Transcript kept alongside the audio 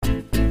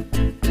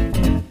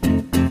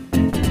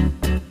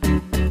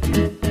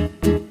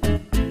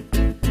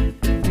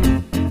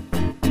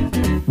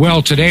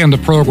Well, today on the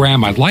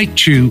program, I'd like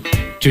to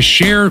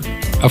share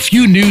a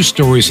few news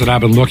stories that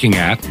I've been looking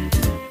at,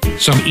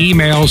 some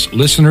emails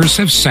listeners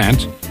have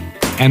sent,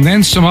 and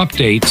then some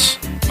updates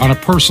on a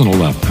personal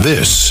level.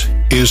 This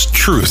is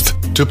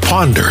Truth to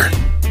Ponder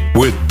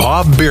with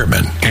Bob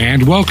Bierman.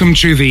 And welcome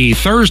to the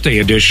Thursday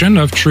edition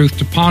of Truth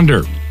to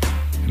Ponder.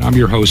 And I'm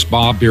your host,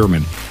 Bob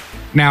Bierman.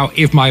 Now,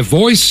 if my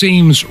voice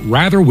seems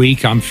rather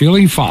weak, I'm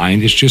feeling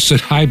fine. It's just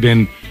that I've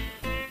been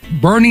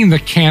burning the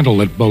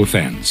candle at both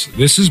ends.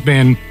 This has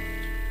been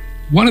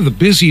one of the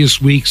busiest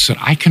weeks that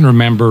I can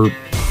remember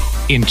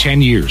in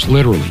 10 years,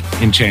 literally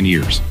in 10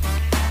 years.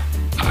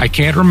 I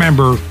can't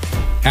remember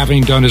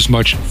having done as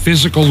much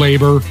physical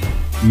labor,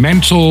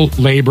 mental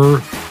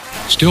labor,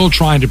 still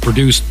trying to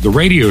produce the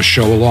radio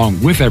show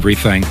along with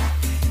everything.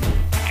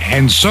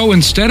 And so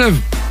instead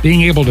of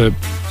being able to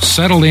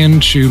settle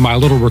into my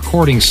little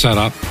recording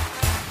setup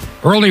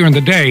earlier in the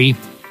day,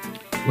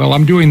 well,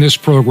 I'm doing this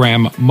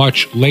program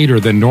much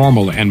later than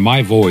normal, and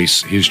my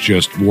voice is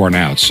just worn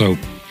out. So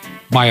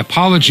my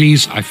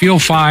apologies. I feel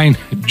fine,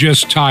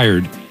 just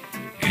tired.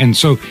 And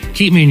so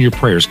keep me in your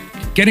prayers.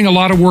 Getting a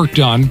lot of work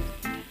done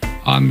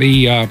on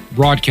the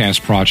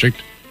broadcast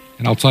project,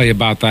 and I'll tell you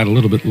about that a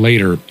little bit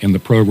later in the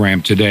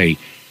program today.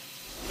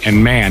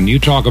 And man, you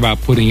talk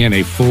about putting in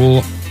a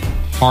full,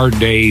 hard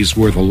day's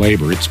worth of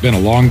labor. It's been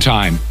a long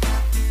time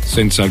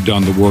since I've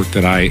done the work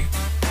that I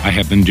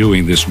have been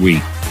doing this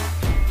week.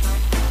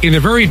 In a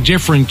very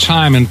different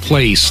time and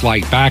place,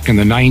 like back in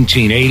the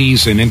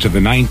 1980s and into the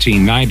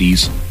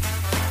 1990s,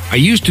 I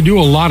used to do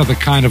a lot of the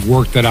kind of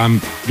work that I'm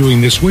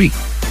doing this week.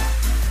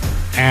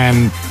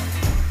 And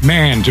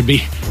man, to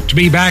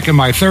be back in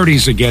my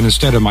 30s again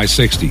instead of my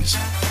 60s,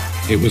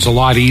 it was a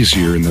lot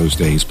easier in those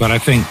days. But I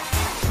think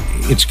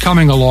it's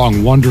coming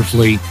along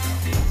wonderfully,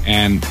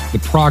 and the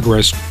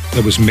progress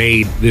that was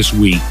made this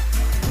week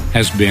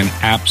has been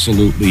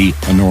absolutely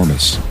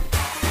enormous.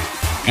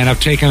 And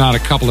I've taken on a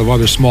couple of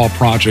other small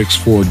projects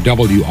for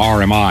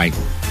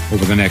WRMI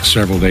over the next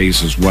several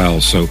days as well.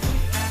 So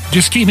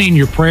just keep me in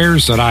your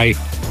prayers that I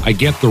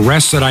get the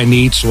rest that I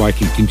need so I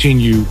can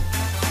continue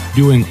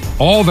doing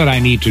all that I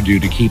need to do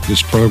to keep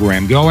this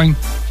program going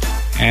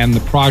and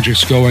the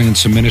projects going and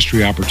some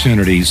ministry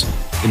opportunities,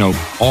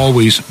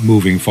 always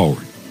moving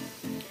forward.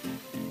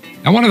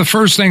 Now, one of the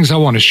first things I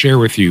want to share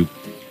with you,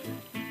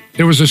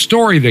 there was a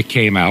story that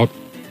came out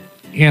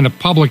in a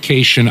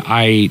publication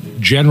I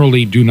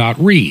generally do not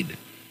read,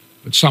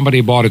 but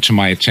somebody brought it to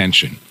my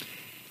attention.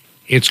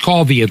 It's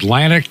called The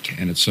Atlantic,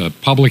 and it's a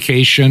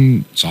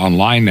publication. It's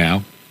online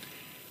now,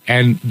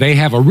 and they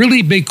have a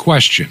really big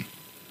question.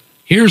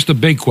 Here's the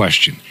big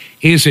question.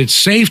 Is it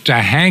safe to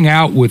hang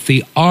out with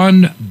the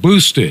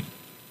unboosted?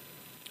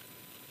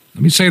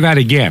 Let me say that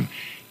again.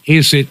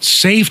 Is it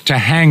safe to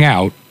hang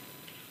out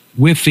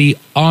with the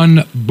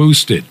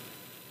unboosted?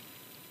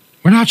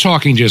 We're not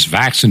talking just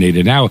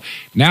vaccinated. Now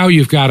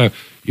you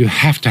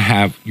have to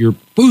have your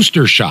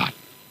booster shot.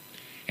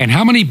 And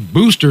how many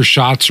booster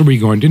shots are we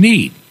going to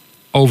need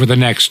over the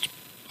next,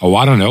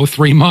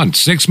 3 months,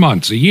 6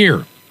 months, a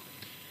year?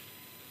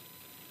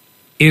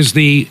 Is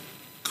the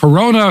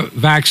corona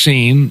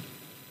vaccine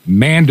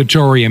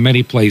mandatory in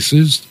many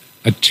places,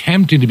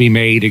 attempting to be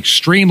made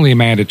extremely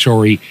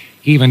mandatory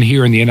even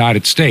here in the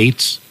United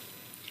States?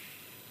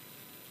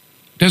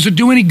 Does it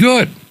do any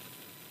good?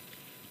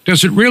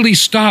 Does it really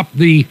stop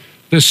the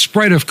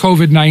spread of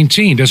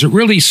COVID-19? Does it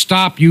really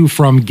stop you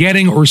from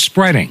getting or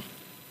spreading?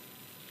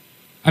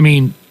 I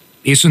mean,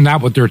 isn't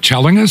that what they're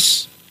telling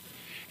us?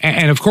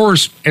 And of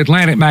course,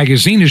 Atlantic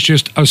Magazine is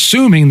just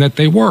assuming that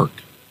they work.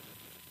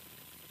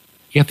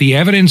 Yet the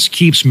evidence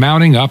keeps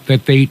mounting up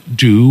that they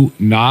do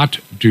not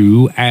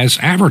do as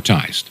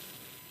advertised.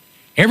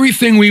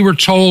 Everything we were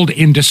told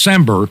in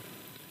December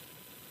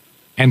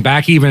and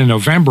back even in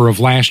November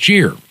of last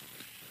year,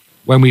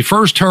 when we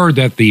first heard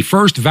that the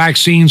first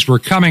vaccines were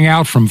coming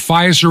out from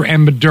Pfizer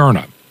and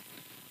Moderna.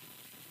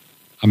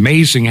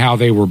 Amazing how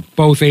they were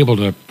both able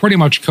to pretty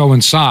much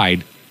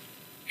coincide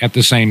at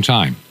the same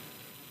time.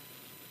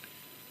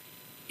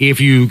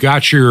 If you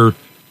got your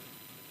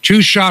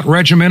 2-shot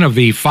regimen of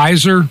the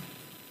Pfizer,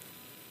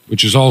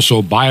 which is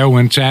also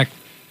BioNTech,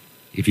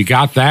 if you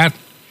got that,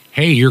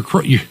 hey, you're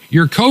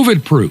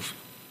COVID proof.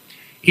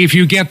 If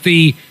you get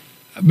the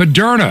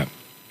Moderna,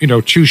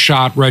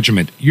 2-shot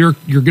regimen, you're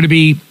going to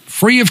be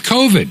free of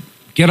COVID.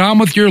 Get on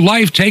with your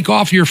life, take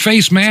off your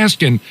face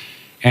mask and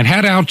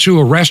head out to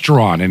a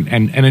restaurant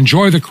and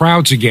enjoy the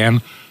crowds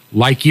again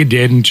like you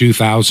did in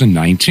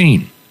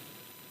 2019.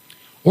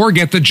 Or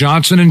get the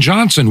Johnson &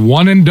 Johnson,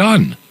 one and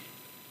done.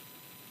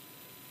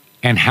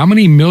 And how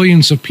many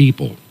millions of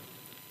people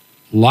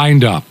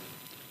lined up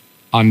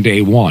on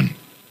day one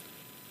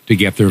to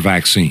get their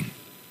vaccine?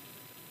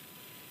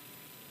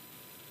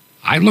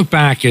 I look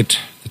back at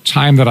the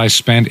time that I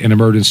spent in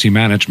emergency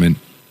management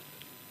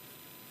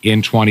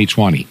in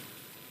 2020.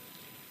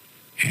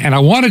 And I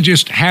want to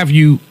just have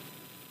you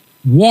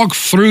walk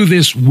through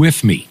this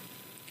with me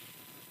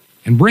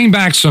and bring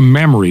back some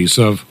memories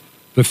of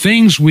the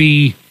things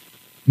we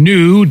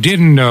knew,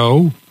 didn't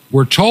know,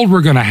 were told were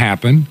going to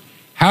happen,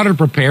 how to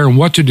prepare and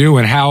what to do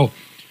and how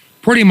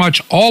pretty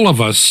much all of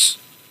us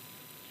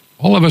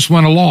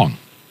went along.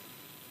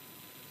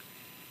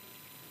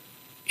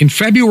 In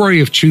February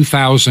of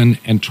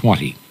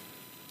 2020,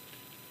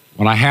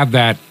 when I had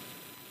that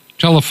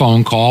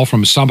telephone call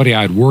from somebody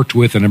I'd worked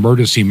with in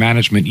emergency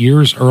management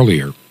years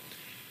earlier,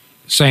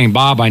 saying,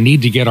 Bob, I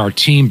need to get our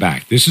team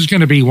back. This is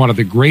going to be one of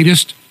the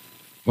greatest,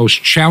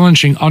 most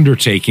challenging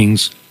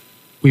undertakings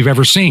we've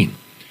ever seen.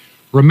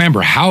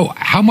 Remember,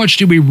 how much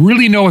did we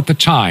really know at the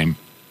time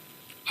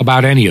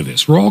about any of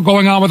this? We're all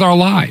going on with our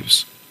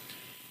lives.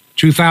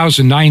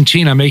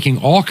 2019, I'm making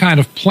all kind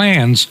of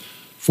plans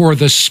for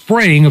the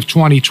spring of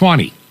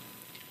 2020.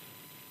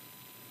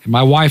 And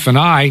my wife and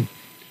I,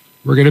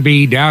 we're going to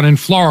be down in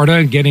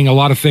Florida getting a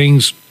lot of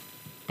things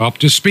up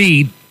to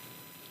speed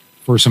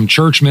for some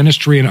church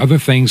ministry and other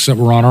things that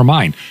were on our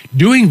mind.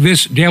 Doing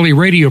this daily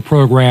radio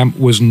program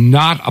was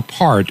not a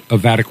part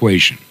of that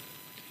equation.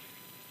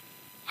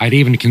 I'd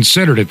even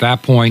considered at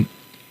that point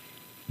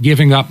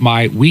giving up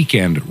my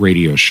weekend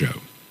radio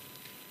show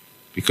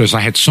because I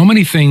had so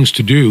many things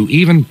to do.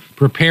 Even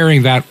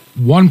preparing that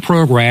one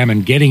program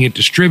and getting it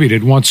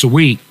distributed once a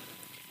week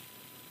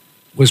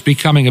was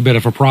becoming a bit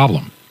of a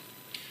problem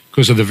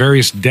because of the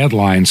various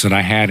deadlines that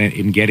I had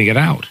in getting it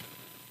out.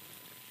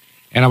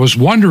 And I was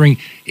wondering,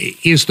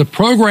 is the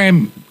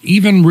program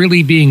even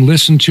really being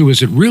listened to?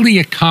 Is it really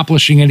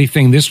accomplishing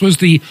anything? This was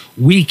the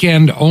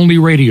weekend-only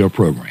radio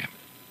program.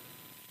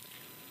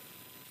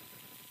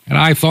 And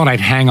I thought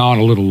I'd hang on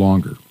a little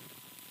longer.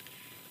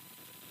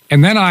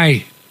 And then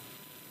I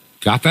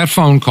got that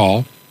phone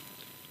call,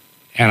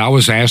 and I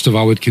was asked if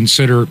I would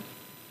consider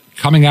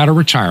coming out of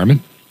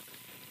retirement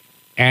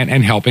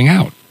and helping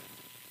out.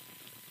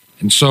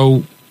 And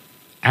so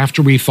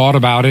after we thought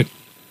about it,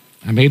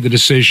 I made the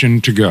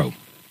decision to go.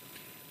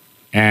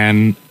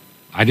 And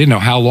I didn't know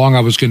how long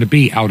I was going to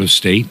be out of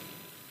state,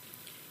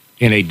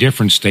 in a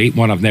different state,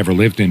 one I've never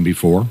lived in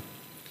before.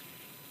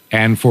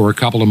 And for a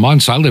couple of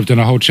months, I lived in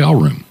a hotel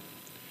room.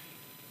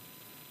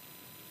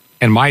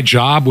 And my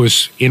job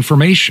was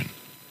information,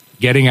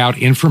 getting out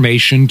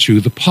information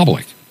to the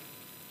public.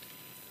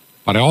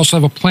 But I also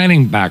have a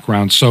planning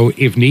background, so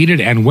if needed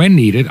and when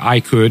needed,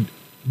 I could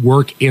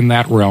work in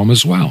that realm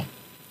as well.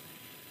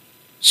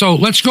 So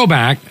let's go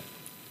back,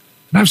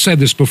 and I've said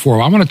this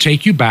before, I want to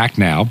take you back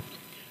now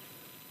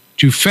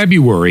to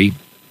February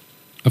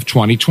of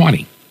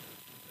 2020.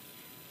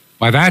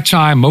 By that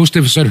time, most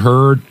of us had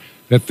heard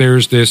that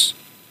there's this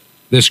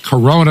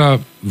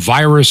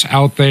coronavirus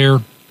out there,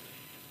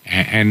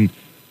 and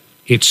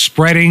it's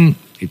spreading.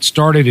 It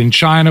started in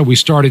China. We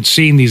started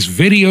seeing these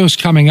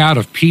videos coming out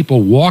of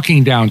people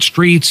walking down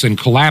streets and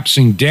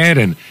collapsing dead,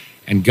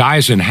 and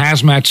guys in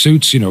hazmat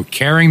suits,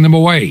 carrying them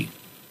away.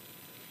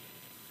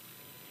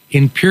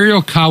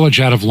 Imperial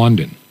College out of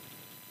London,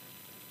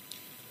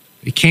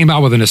 they came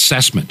out with an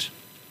assessment.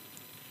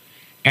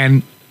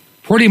 And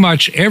pretty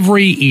much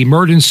every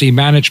emergency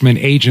management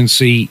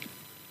agency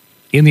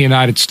in the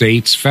United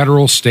States,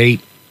 federal,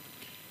 state,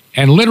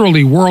 and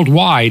literally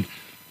worldwide,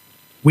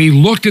 we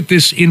looked at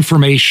this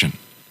information.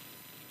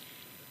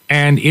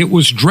 And it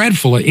was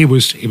dreadful. It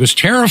was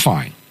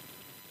terrifying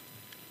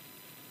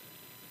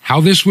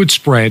how this would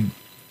spread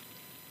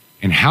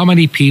and how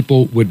many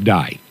people would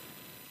die.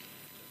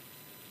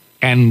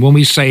 And when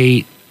we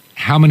say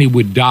how many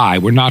would die,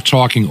 we're not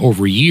talking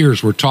over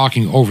years. We're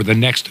talking over the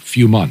next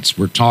few months.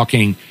 We're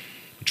talking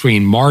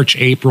between March,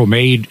 April,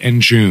 May,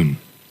 and June,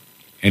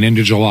 and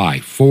into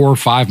July, 4 or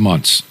 5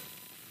 months.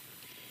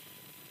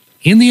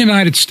 In the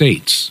United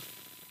States,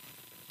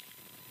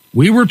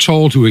 we were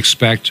told to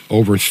expect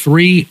over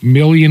 3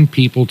 million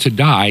people to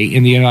die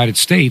in the United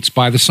States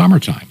by the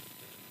summertime.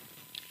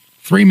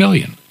 3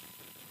 million.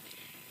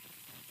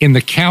 In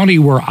the county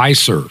where I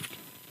served,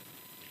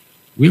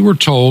 we were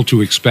told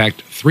to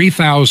expect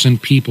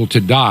 3,000 people to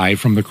die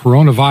from the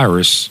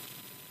coronavirus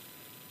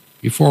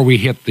before we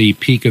hit the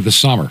peak of the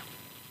summer.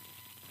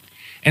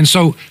 And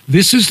so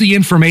this is the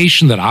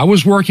information that I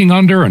was working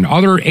under and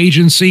other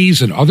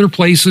agencies and other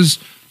places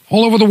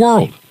all over the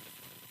world.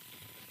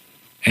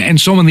 And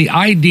so when the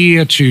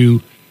idea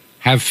to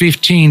have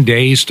 15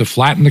 days to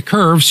flatten the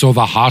curve so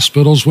the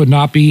hospitals would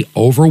not be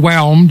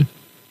overwhelmed,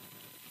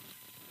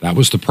 that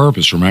was the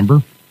purpose,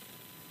 remember?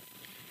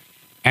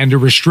 And to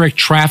restrict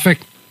traffic,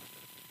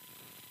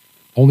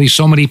 only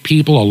so many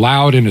people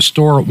allowed in a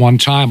store at one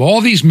time. All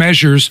these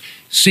measures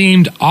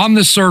seemed on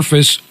the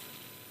surface,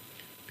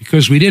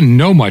 because we didn't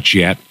know much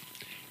yet,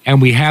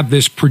 and we had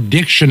this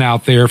prediction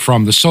out there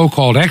from the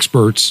so-called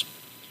experts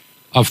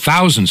of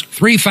thousands,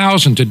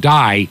 3,000 to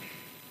die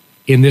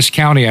in this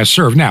county I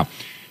serve. Now,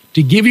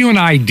 to give you an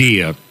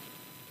idea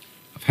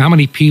of how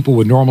many people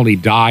would normally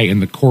die in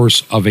the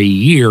course of a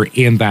year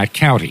in that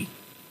county,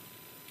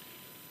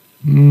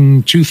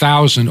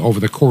 2,000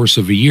 over the course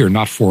of a year,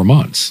 not 4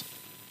 months.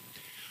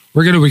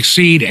 We're going to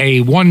exceed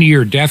a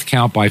 1-year death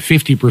count by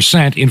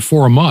 50% in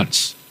 4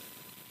 months.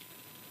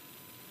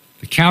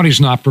 The county's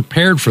not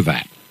prepared for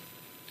that.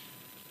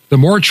 The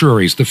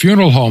mortuaries, the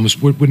funeral homes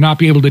would not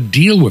be able to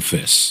deal with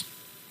this.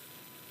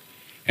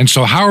 And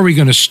so how are we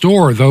going to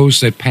store those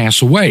that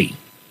pass away?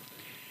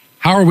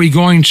 How are we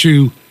going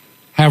to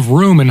have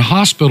room in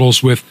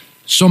hospitals with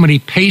so many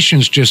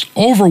patients just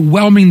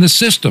overwhelming the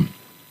system?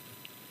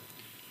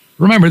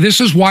 Remember, this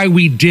is why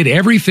we did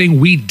everything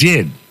we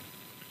did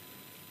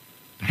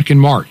back in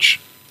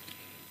March.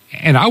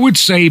 And I would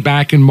say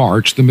back in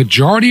March, the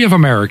majority of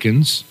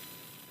Americans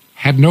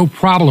had no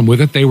problem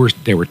with it. They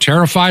were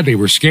terrified. They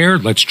were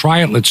scared. Let's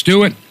try it. Let's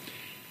do it.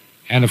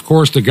 And, of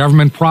course, the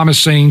government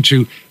promising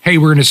to, hey,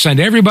 we're going to send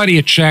everybody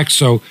a check,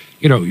 so,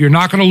 you're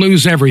not going to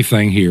lose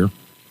everything here.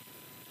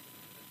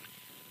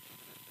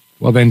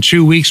 Well, then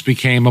 2 weeks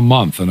became a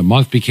month, and a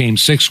month became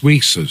 6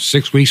 weeks, so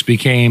 6 weeks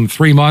became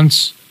 3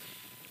 months.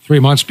 3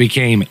 months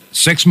became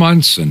 6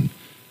 months, and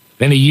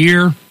then a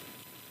year.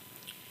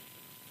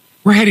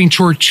 We're heading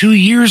toward 2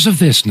 years of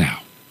this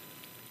now.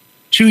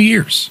 2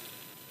 years.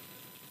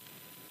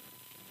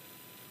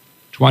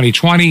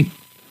 2020,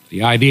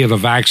 the idea of a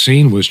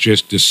vaccine was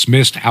just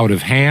dismissed out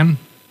of hand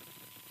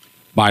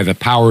by the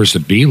powers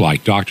that be,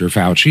 like Dr.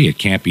 Fauci. It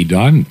can't be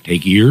done.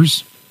 Take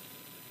years.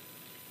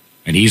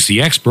 And he's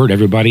the expert.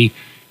 Everybody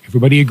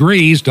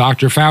agrees.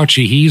 Dr.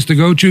 Fauci, he's the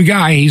go-to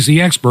guy. He's the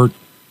expert.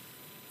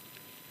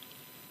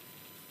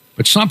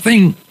 But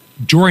something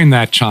during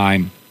that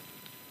time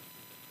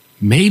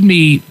made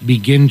me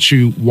begin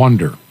to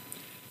wonder.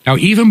 Now,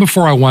 even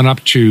before I went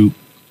up to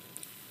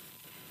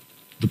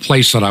the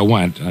place that I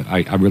went,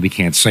 I really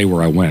can't say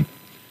where I went.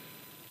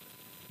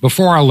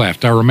 Before I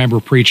left, I remember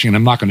preaching, and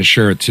I'm not going to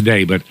share it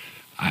today, but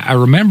I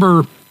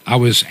remember I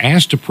was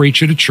asked to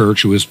preach at a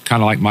church. It was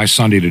kind of like my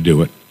Sunday to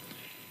do it.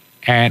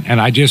 And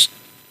I just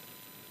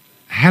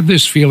had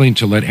this feeling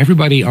to let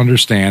everybody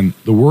understand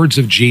the words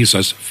of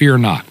Jesus, fear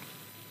not.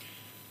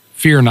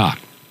 Fear not.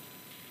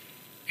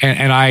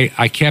 And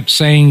I kept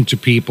saying to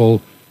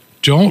people,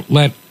 don't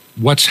let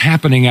what's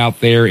happening out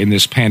there in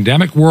this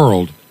pandemic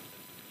world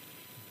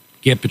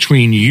get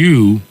between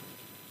you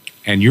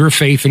and your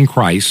faith in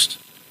Christ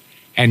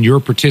and your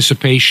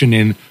participation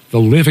in the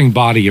living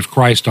body of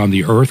Christ on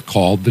the earth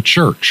called the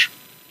church.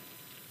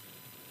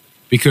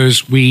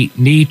 Because we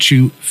need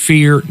to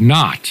fear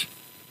not.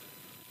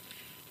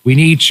 We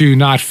need to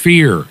not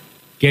fear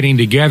getting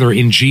together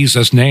in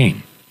Jesus'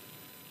 name.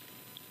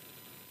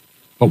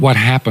 But what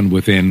happened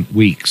within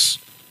weeks?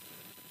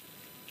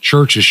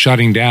 Churches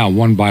shutting down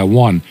one by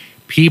one.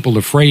 People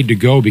afraid to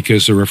go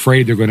because they're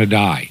afraid they're going to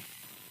die.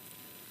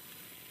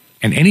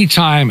 And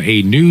anytime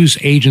a news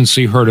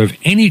agency heard of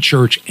any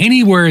church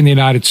anywhere in the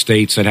United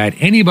States that had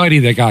anybody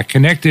that got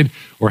connected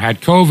or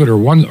had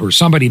COVID or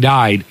somebody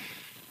died,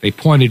 they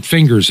pointed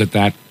fingers at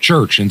that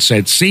church and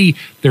said, see,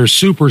 they're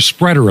super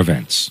spreader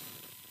events.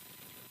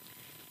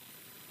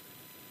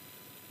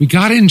 We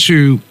got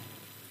into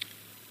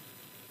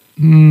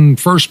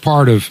first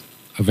part of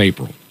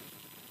April.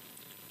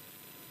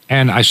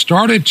 And I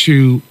started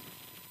to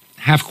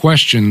have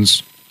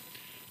questions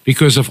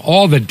because of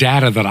all the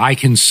data that I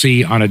can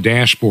see on a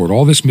dashboard,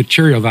 all this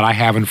material that I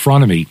have in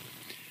front of me,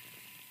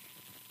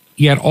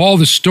 yet all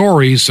the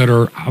stories that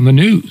are on the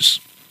news.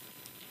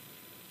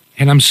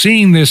 And I'm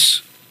seeing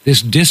this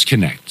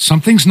disconnect.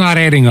 Something's not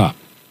adding up.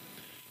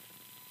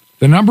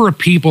 The number of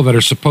people that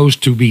are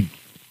supposed to be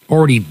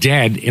already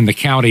dead in the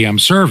county I'm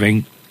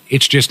serving,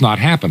 it's just not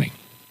happening.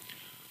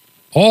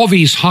 All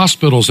these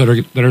hospitals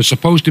that are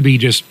supposed to be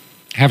just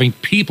having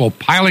people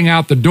piling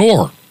out the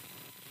door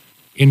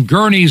in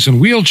gurneys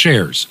and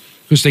wheelchairs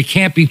because they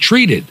can't be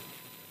treated.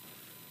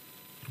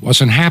 It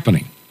wasn't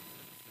happening.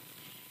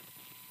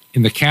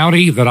 In the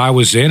county that I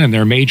was in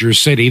their major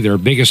city, their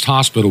biggest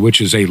hospital, which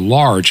is a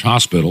large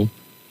hospital,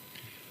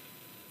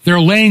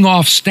 they're laying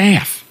off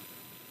staff.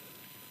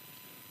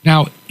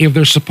 Now, if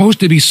they're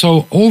supposed to be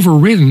so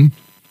overridden,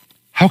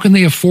 how can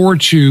they afford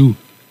to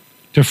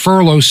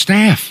furlough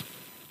staff?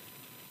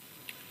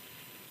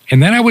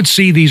 And then I would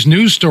see these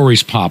news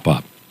stories pop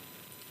up.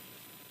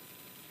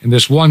 And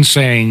this one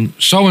saying,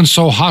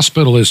 so-and-so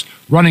hospital is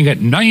running at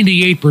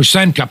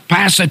 98%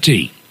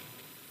 capacity.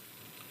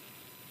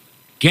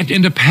 Get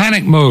into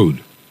panic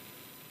mode.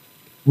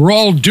 We're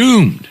all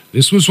doomed.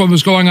 This was what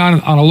was going on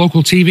a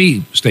local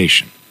TV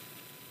station.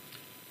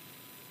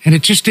 And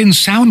it just didn't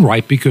sound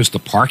right because the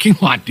parking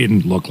lot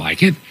didn't look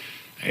like it.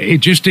 It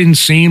just didn't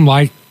seem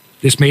like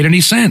this made any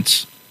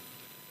sense.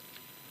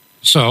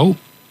 So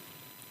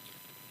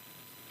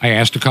I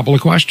asked a couple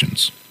of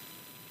questions.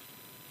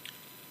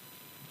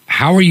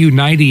 How are you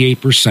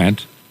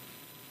 98%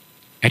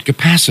 at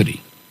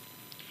capacity?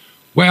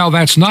 Well,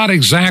 that's not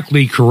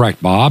exactly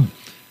correct, Bob.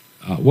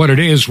 What it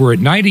is, we're at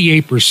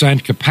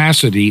 98%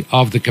 capacity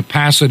of the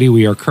capacity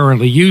we are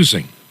currently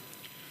using.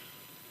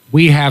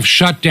 We have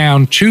shut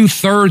down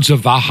 2/3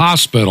 of the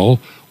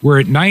hospital. We're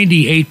at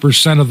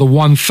 98% of the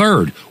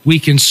 1/3. We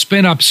can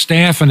spin up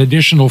staff and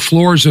additional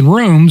floors and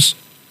rooms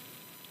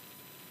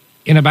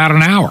in about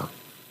an hour.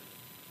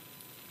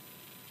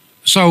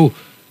 So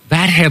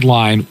that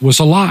headline was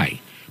a lie.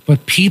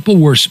 But people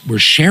were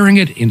sharing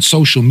it in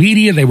social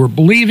media. They were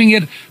believing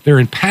it. They're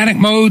in panic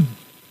mode.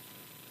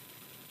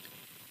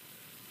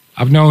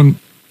 I've known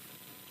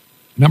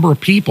a number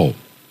of people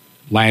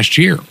last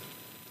year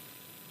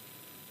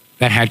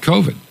that had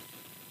COVID.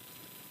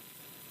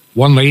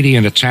 One lady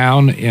in a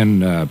town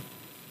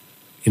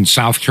in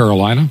South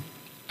Carolina,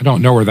 I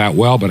don't know her that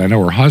well, but I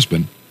know her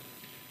husband.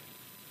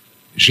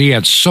 She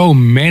had so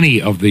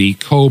many of the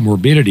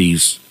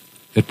comorbidities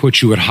that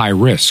put you at high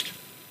risk.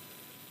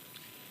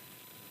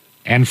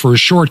 And for a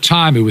short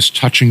time, it was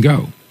touch and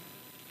go.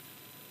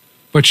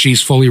 But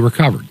she's fully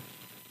recovered.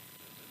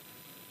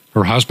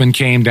 Her husband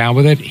came down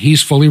with it.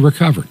 He's fully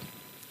recovered.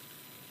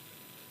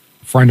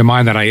 A friend of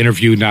mine that I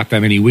interviewed not that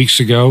many weeks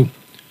ago,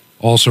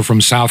 also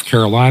from South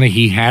Carolina,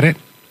 he had it,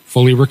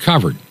 fully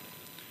recovered.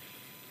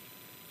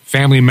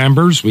 Family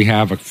members, we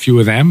have a few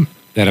of them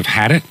that have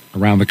had it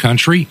around the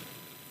country,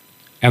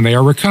 and they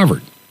are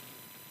recovered.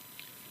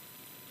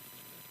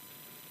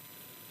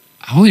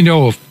 I only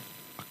know of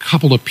a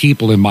couple of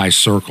people in my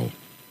circle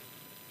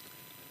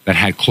that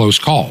had close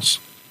calls.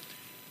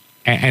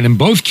 And in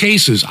both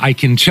cases, I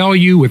can tell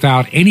you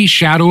without any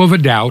shadow of a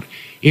doubt,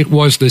 it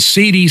was the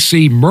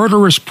CDC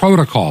murderous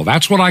protocol.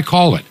 That's what I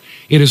call it.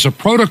 It is a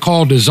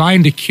protocol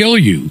designed to kill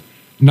you,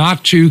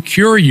 not to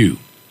cure you.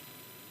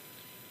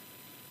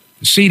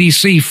 The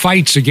CDC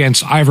fights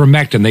against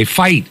ivermectin. They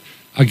fight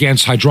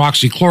against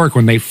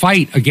hydroxychloroquine. They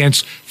fight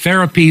against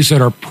therapies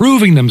that are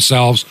proving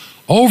themselves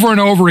over and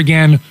over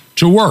again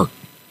to work.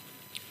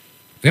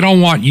 They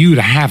don't want you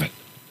to have it.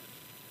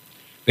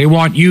 They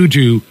want you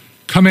to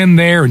come in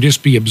there and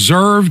just be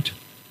observed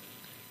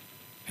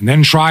and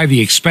then try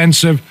the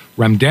expensive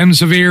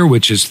remdesivir,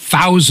 which is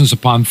thousands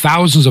upon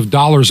thousands of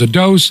dollars a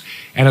dose.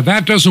 And if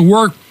that doesn't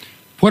work,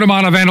 put them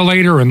on a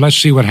ventilator and let's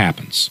see what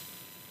happens.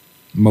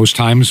 Most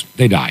times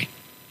they die.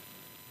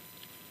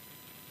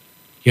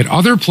 Yet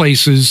other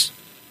places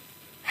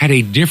had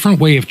a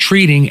different way of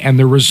treating and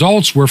the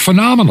results were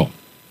phenomenal.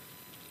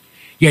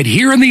 Yet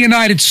here in the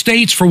United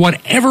States, for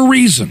whatever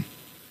reason,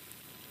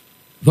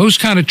 those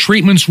kind of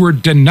treatments were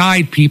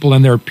denied people,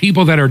 and there are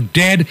people that are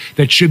dead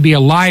that should be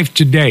alive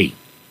today.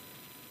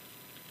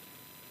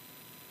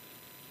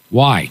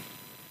 Why?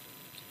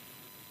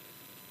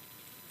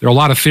 There are a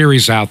lot of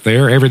theories out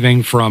there,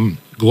 everything from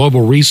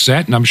global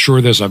reset, and I'm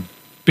sure there's a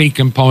big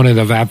component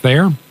of that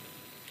there.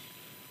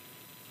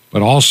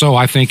 But also,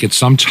 I think it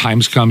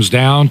sometimes comes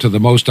down to the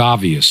most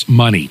obvious,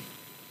 money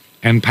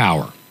and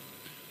power.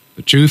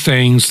 The two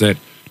things that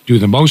do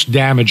the most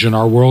damage in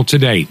our world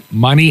today,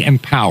 money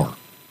and power.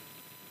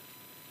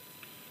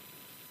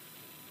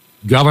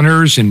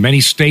 Governors in many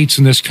states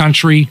in this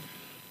country,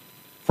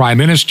 prime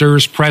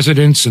ministers,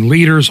 presidents, and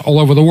leaders all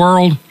over the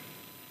world,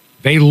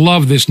 they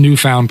love this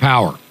newfound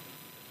power.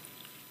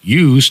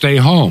 You stay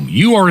home.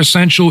 You are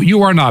essential.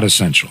 You are not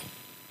essential.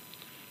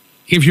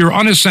 If you're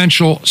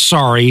unessential,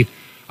 sorry.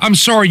 I'm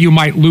sorry you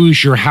might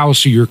lose your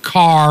house or your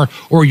car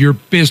or your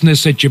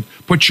business that you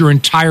put your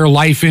entire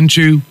life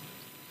into,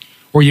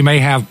 or you may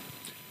have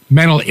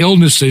mental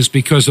illnesses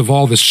because of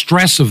all the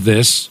stress of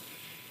this.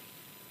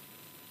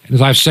 And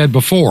as I've said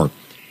before,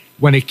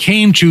 when it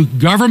came to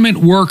government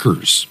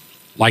workers,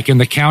 like in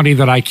the county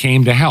that I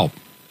came to help,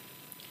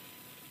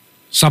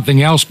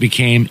 something else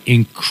became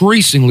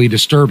increasingly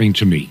disturbing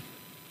to me.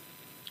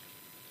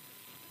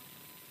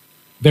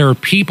 There are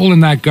people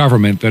in that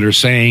government that are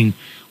saying,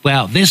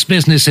 well, this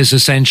business is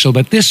essential,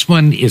 but this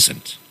one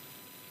isn't.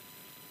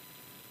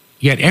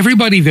 Yet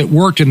everybody that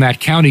worked in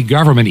that county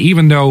government,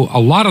 even though a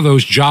lot of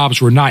those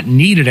jobs were not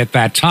needed at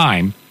that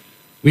time,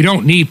 we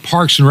don't need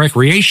parks and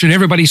recreation,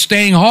 everybody's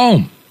staying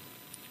home.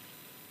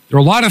 There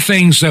are a lot of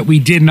things that we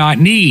did not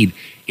need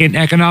in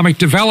economic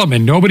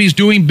development. Nobody's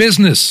doing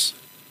business.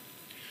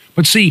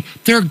 But see,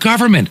 they're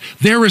government.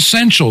 They're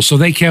essential, so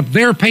they kept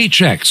their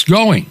paychecks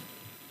going.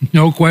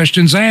 No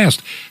questions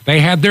asked. They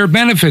had their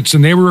benefits,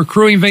 and they were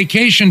accruing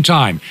vacation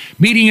time,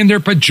 meeting in their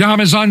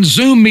pajamas on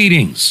Zoom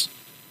meetings.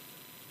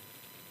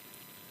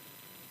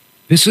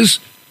 This is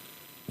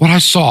what I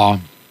saw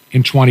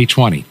in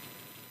 2020.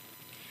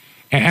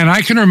 And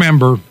I can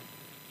remember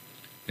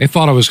they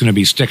thought I was going to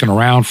be sticking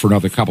around for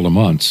another couple of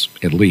months,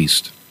 at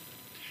least.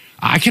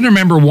 I can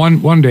remember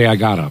one day I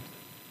got up,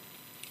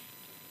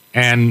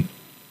 and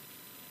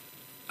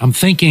I'm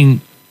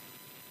thinking,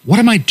 what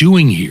am I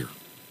doing here?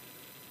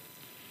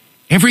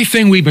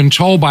 Everything we've been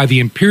told by the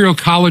Imperial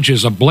College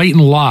is a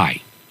blatant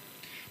lie.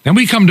 Then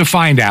we come to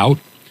find out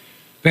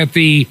that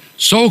the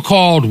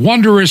so-called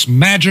wondrous,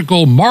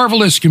 magical,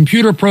 marvelous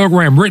computer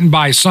program written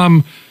by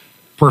some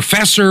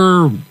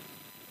professor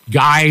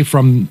guy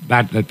from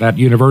that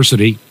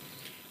university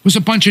was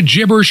a bunch of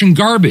gibberish and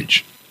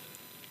garbage.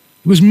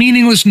 It was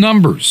meaningless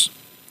numbers.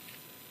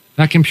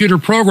 That computer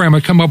program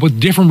had come up with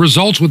different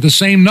results with the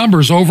same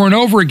numbers over and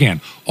over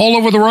again, all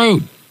over the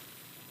road.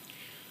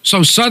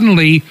 So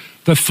suddenly,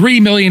 the 3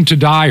 million to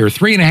die, or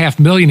 3.5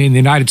 million in the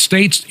United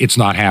States, it's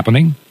not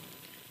happening.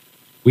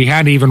 We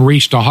hadn't even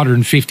reached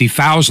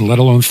 150,000, let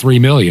alone 3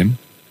 million.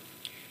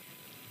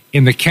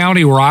 In the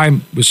county where I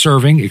was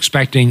serving,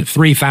 expecting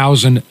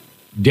 3,000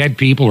 dead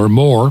people or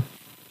more,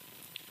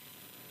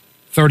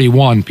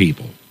 31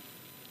 people.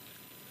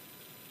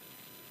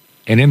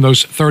 And in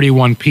those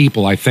 31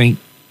 people, I think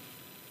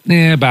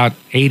about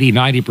 80,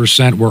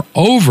 90% were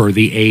over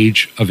the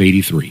age of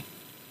 83.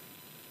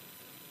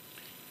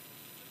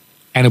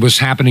 and it was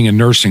happening in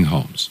nursing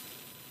homes.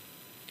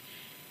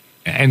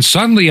 And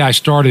suddenly I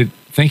started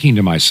thinking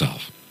to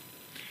myself,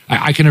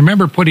 I can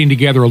remember putting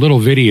together a little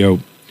video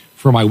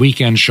for my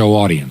weekend show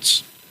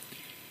audience.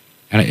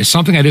 And it's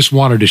something I just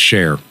wanted to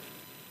share,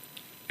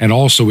 and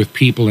also with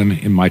people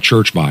in my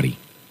church body.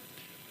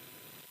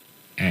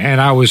 And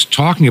I was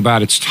talking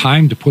about it's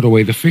time to put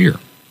away the fear.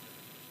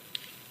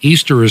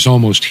 Easter is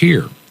almost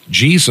here.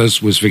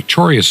 Jesus was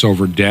victorious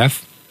over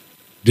death,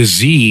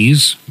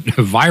 disease,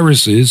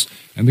 viruses,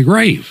 and the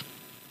grave.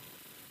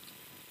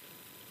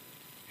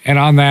 And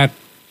on that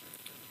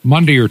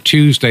Monday or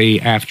Tuesday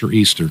after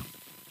Easter,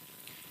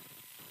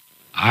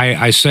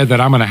 I said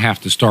that I'm going to have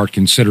to start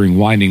considering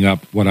winding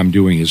up what I'm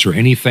doing. Is there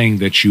anything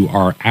that you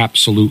are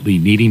absolutely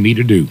needing me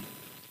to do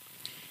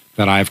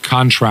that I've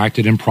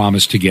contracted and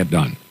promised to get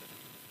done?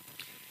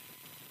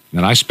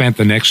 And I spent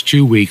the next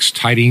 2 weeks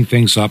tidying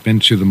things up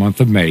into the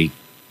month of May,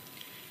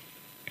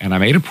 and I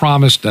made a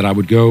promise that I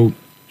would go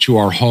to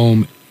our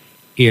home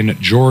in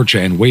Georgia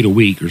and wait a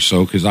week or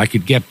so because I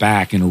could get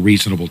back in a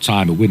reasonable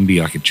time. It wouldn't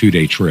be like a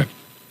 2-day trip.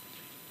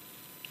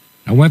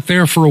 I went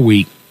there for a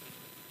week,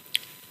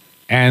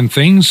 and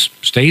things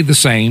stayed the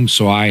same,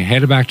 so I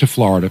headed back to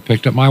Florida,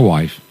 picked up my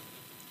wife,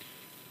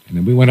 and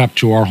then we went up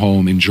to our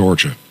home in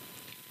Georgia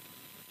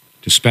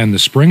to spend the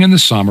spring and the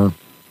summer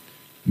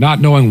not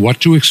knowing what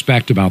to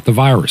expect about the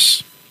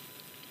virus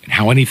and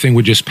how anything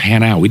would just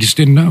pan out. We just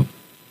didn't know.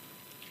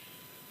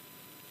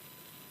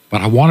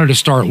 But I wanted to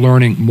start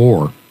learning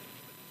more,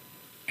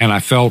 and I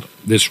felt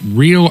this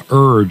real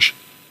urge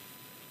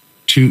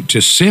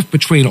to sift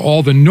between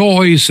all the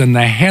noise and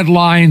the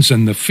headlines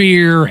and the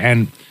fear.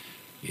 And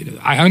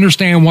I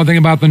understand one thing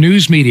about the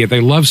news media. They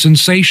love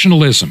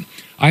sensationalism.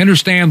 I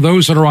understand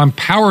those that are on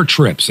power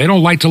trips. They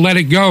don't like to let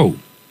it go.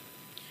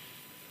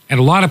 And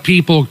a lot of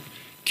people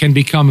can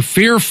become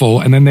fearful,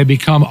 and then they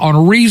become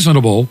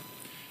unreasonable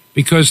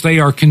because they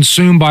are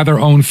consumed by their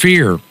own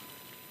fear,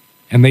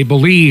 and they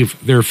believe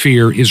their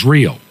fear is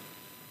real.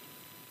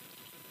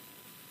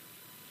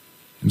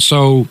 And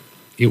so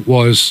it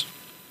was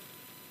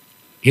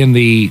in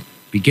the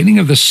beginning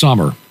of the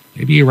summer,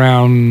 maybe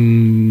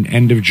around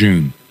end of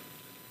June,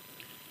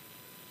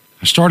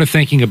 I started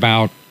thinking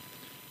about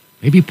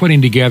maybe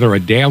putting together a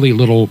daily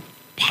little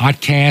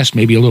podcast,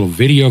 maybe a little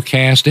video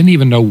cast. Didn't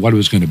even know what it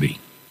was going to be.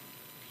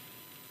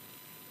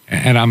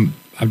 And I'm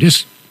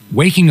just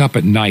waking up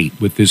at night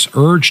with this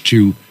urge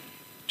to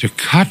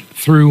cut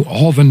through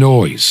all the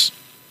noise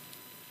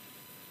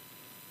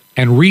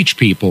and reach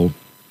people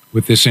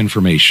with this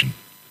information.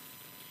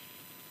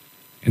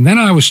 And then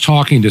I was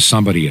talking to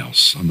somebody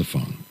else on the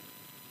phone,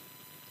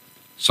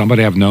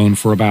 somebody I've known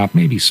for about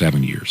maybe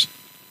 7 years.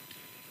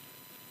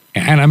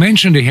 And I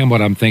mentioned to him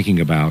what I'm thinking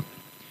about.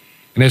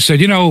 And I said,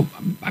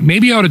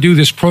 maybe I ought to do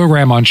this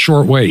program on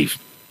shortwave.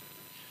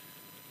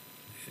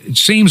 It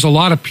seems a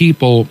lot of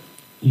people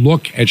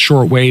look at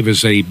shortwave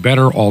as a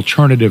better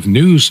alternative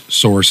news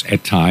source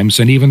at times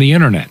than even the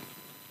internet.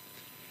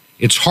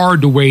 It's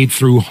hard to wade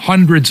through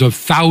hundreds of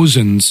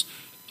thousands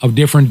of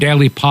different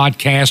daily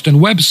podcasts and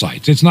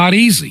websites. It's not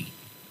easy.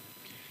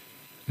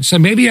 I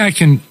said, maybe I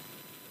can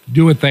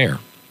do it there.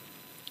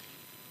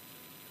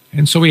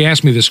 And so he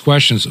asked me this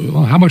question,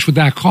 well, how much would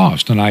that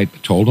cost? And I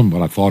told him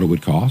what I thought it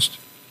would cost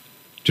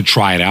to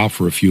try it out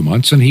for a few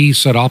months. And he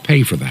said, I'll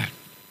pay for that.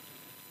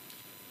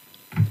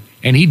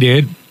 And he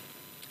did.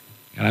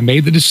 And I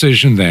made the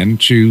decision then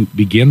to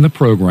begin the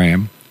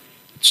program,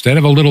 instead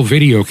of a little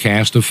video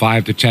cast of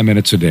 5 to 10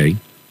 minutes a day,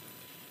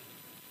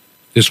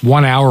 this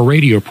 1-hour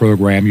radio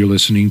program you're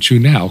listening to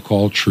now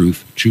called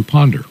Truth to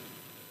Ponder.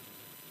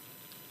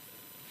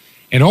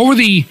 And over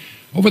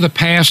the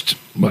past,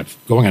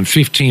 going on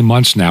 15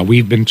 months now,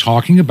 we've been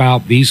talking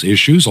about these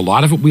issues. A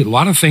lot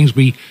of things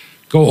we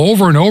go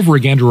over and over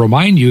again to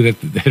remind you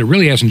that it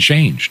really hasn't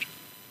changed.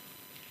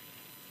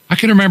 I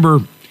can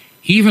remember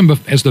even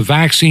as the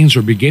vaccines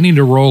were beginning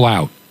to roll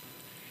out,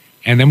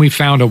 and then we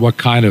found out what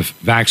kind of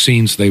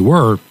vaccines they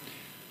were,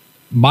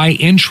 my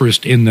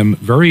interest in them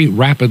very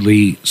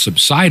rapidly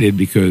subsided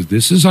because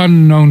this is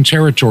unknown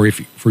territory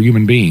for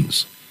human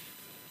beings.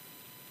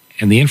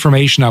 And the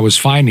information I was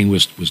finding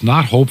was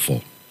not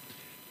hopeful,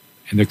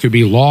 and there could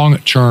be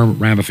long-term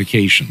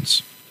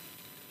ramifications.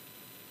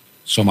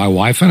 So my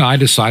wife and I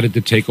decided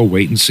to take a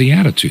wait-and-see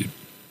attitude.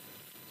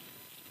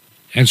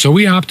 And so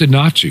we opted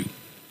not to,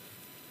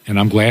 and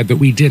I'm glad that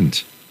we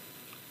didn't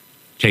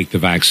take the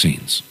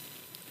vaccines.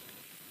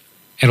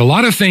 And a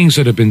lot of things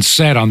that have been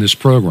said on this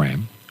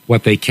program,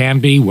 what they can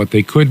be, what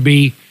they could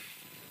be,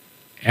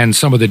 and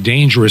some of the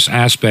dangerous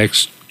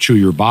aspects to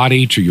your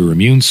body, to your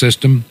immune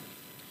system.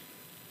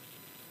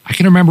 I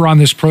can remember on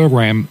this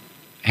program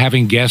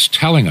having guests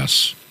telling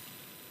us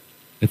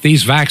that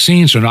these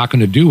vaccines are not going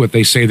to do what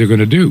they say they're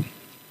going to do.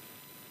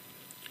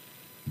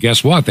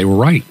 Guess what? They were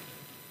right.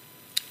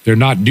 They're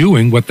not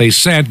doing what they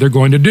said they're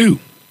going to do.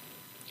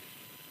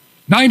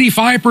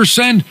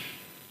 95%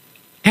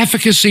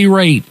 efficacy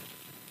rate.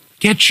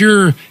 Get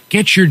your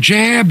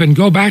jab and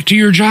go back to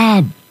your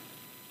job.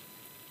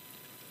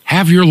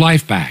 Have your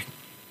life back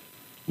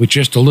with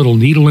just a little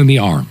needle in the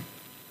arm.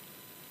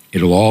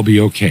 It'll all be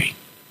okay.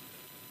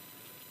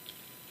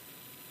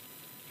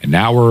 And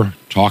now we're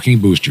talking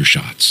booster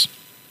shots.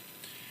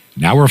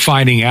 Now we're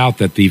finding out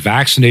that the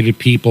vaccinated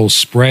people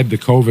spread the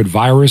COVID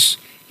virus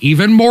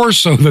even more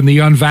so than the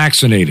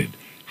unvaccinated.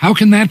 How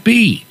can that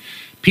be?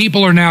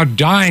 People are now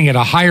dying at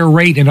a higher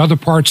rate in other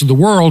parts of the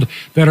world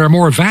that are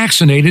more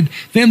vaccinated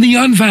than the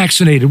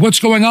unvaccinated. What's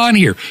going on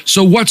here?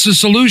 So what's the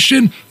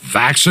solution?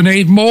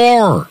 Vaccinate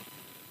more.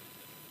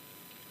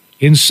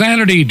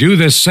 Insanity. Do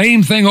the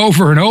same thing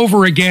over and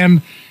over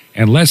again,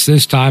 and let's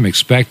this time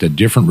expect a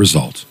different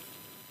result.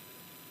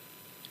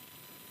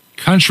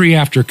 Country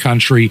after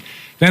country.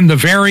 Then the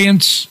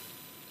variants.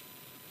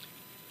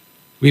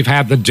 We've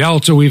had the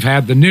Delta, we've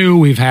had the new,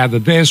 we've had the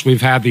this,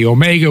 we've had the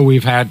Omega,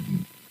 we've had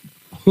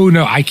who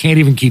knows? I can't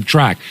even keep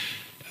track.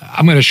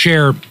 I'm going to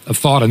share a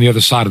thought on the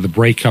other side of the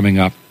break coming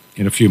up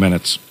in a few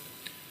minutes.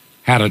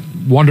 Had a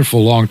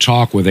wonderful long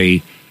talk with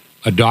a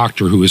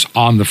doctor who is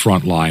on the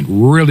front line,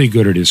 really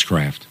good at his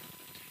craft.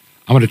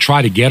 I'm going to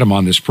try to get him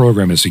on this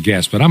program as a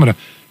guest, but I'm going to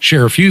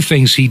share a few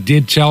things he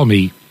did tell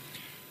me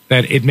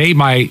that it made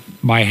my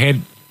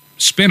head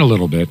spin a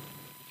little bit.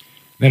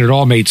 Then it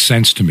all made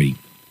sense to me.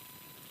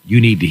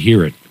 You need to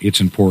hear it. It's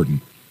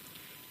important.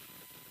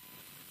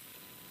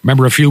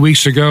 Remember a few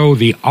weeks ago,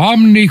 the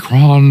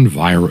Omicron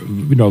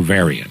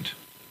variant.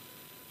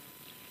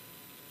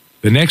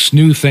 The next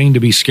new thing to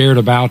be scared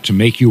about to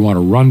make you want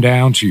to run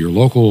down to your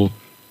local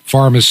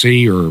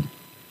pharmacy or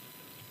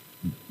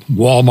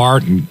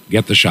Walmart and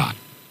get the shot.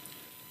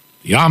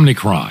 The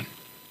Omicron.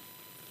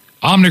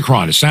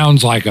 Omicron, it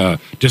sounds like a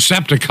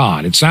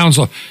Decepticon.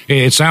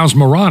 It sounds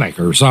moronic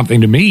or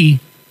something to me.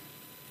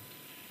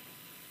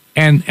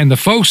 And the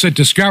folks that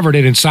discovered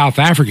it in South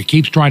Africa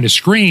keeps trying to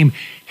scream,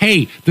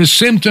 hey, the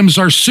symptoms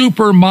are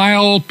super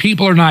mild.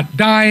 People are not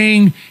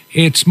dying.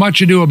 It's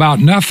much ado about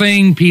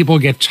nothing. People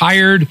get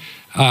tired.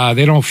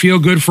 They don't feel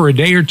good for a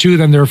day or two,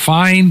 then they're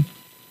fine.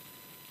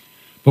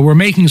 But we're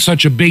making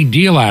such a big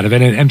deal out of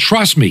it. And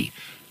trust me,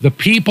 the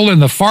people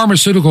in the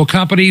pharmaceutical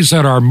companies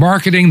that are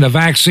marketing the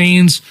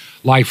vaccines,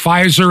 like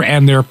Pfizer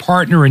and their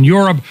partner in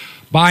Europe,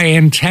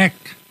 BioNTech,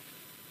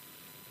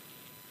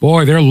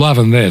 boy, they're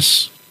loving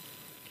this.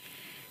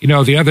 You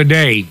know, the other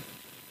day,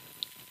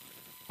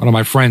 one of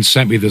my friends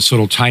sent me this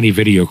little tiny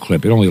video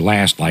clip. It only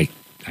lasts like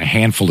a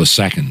handful of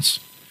seconds.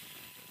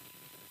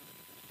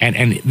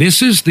 And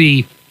this is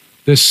the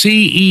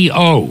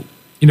CEO,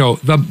 you know,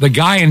 the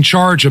guy in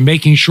charge of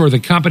making sure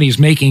the company's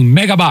making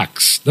mega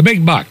bucks, the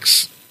big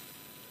bucks,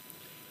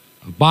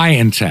 of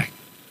BioNTech.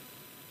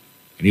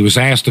 And he was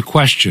asked a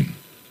question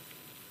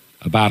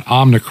about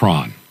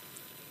Omicron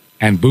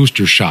and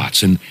booster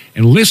shots. And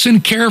listen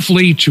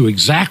carefully to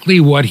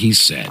exactly what he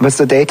said. With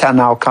the data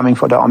now coming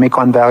for the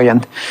Omicron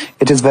variant,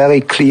 it is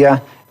very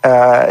clear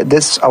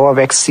our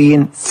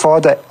vaccine for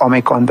the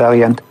Omicron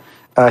variant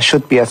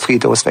should be a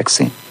 3-dose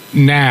vaccine.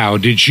 Now,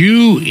 did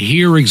you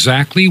hear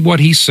exactly what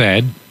he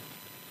said?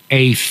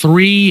 A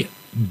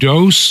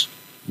 3-dose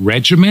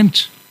regimen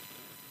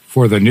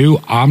for the new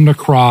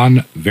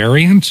Omicron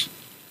variant?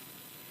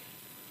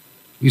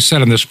 We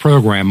said on this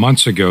program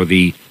months ago,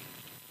 the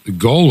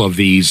goal of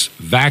these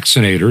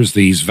vaccinators,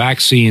 these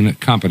vaccine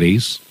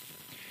companies,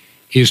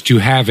 is to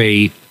have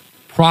a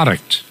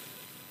product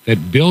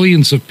that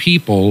billions of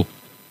people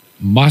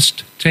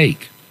must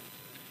take.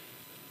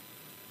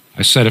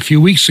 I said a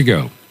few weeks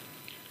ago,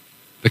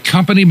 the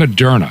company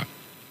Moderna,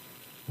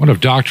 one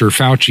of Dr.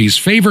 Fauci's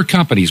favorite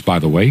companies, by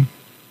the way,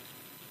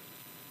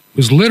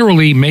 was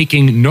literally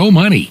making no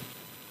money.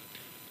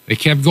 They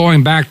kept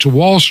going back to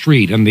Wall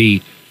Street and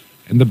the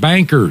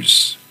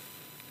bankers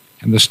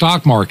and the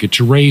stock market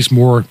to raise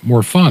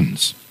more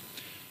funds.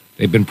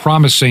 They've been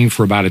promising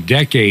for about a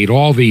decade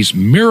all these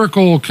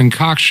miracle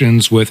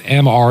concoctions with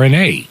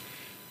mRNA,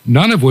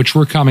 none of which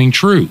were coming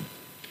true.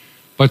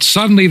 But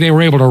suddenly they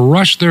were able to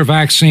rush their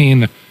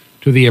vaccine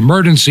to the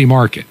emergency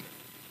market.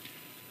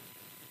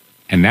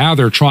 And now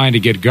they're trying to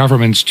get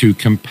governments to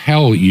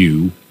compel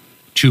you,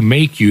 to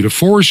make you, to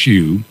force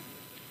you,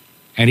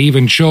 and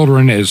even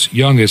children as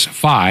young as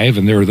 5,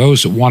 and there are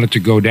those that want it to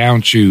go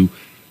down to,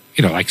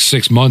 like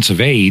 6 months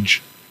of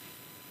age,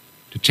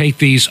 to take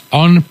these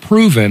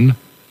unproven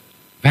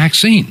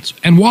vaccines.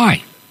 And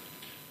why?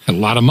 A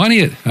lot of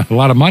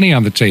money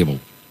on the table.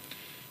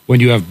 When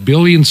you have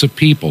billions of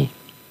people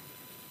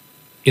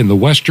in the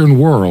Western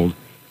world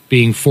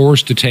being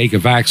forced to take a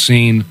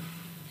vaccine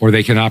or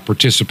they cannot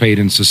participate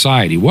in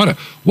society. What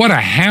a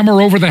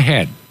hammer over the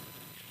head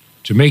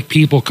to make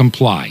people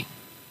comply.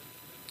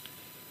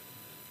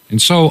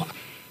 And so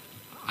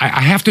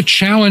I have to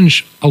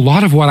challenge a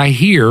lot of what I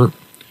hear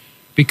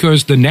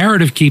because the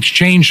narrative keeps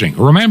changing.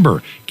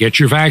 Remember, get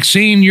your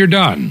vaccine, you're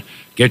done.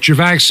 Get your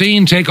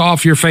vaccine, take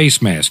off your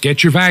face mask.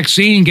 Get your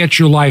vaccine, get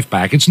your life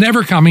back. It's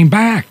never coming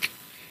back.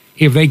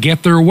 If they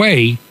get their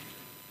way,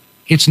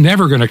 it's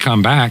never going to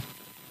come back.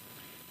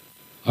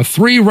 A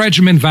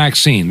 3-regimen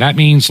vaccine, that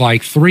means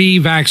like 3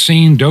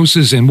 vaccine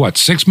doses in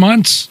 6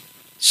 months?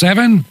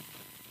 7?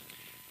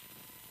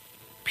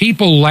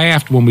 People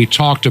laughed when we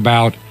talked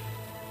about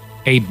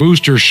a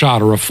booster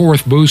shot or a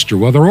 4th booster.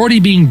 Well, they're already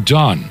being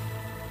done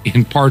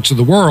in parts of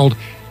the world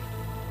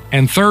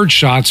and third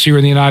shots here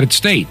in the United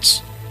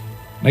States.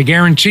 I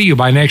guarantee you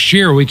by next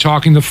year, we'll be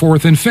talking the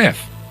fourth and fifth.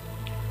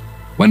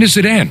 When does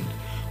it end?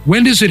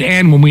 When does it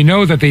end when we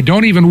know that they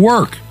don't even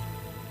work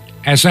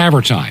as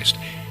advertised?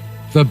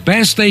 The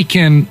best they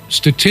can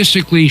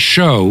statistically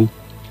show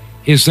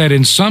is that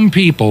in some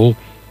people,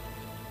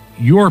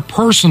 your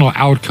personal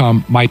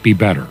outcome might be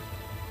better.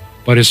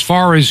 But as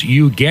far as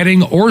you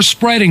getting or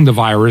spreading the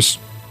virus,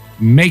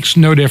 makes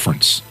no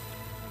difference.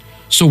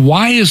 So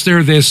why is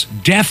there this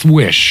death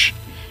wish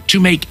to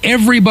make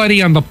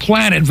everybody on the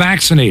planet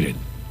vaccinated?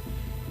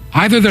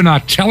 Either they're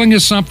not telling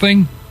us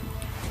something,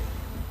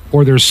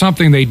 or there's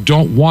something they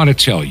don't want to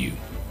tell you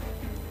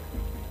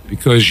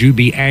because you'd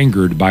be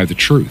angered by the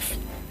truth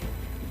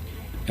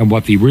and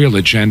what the real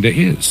agenda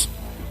is.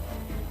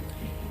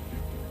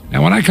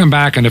 Now, when I come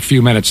back in a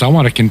few minutes, I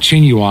want to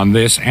continue on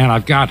this, and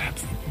I've got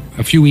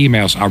a few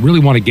emails I really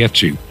want to get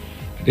to.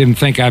 I didn't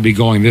think I'd be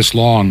going this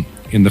long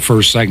in the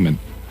first segment.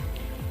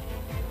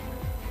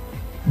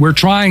 We're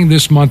trying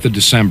this month of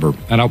December,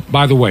 and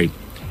by the way,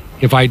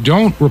 if I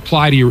don't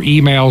reply to your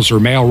emails or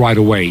mail right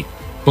away,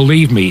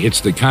 believe me,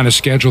 it's the kind of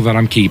schedule that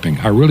I'm keeping.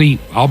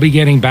 I'll be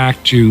getting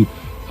back to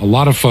a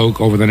lot of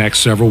folk over the next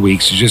several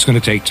weeks. It's just going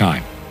to take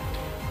time.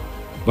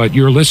 But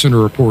your listener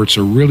reports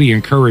are really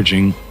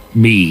encouraging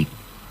me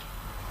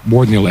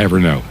more than you'll ever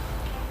know.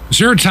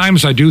 There are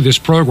times I do this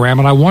program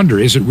and I wonder,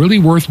 is it really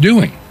worth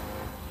doing?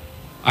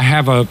 I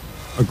have a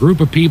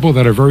group of people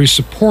that are very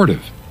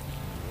supportive.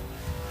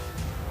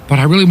 But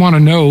I really want to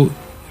know,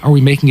 are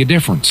we making a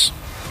difference?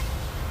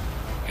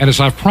 And as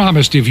I've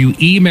promised, if you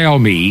email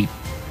me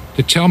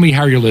to tell me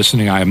how you're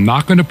listening, I am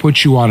not going to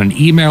put you on an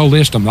email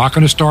list. I'm not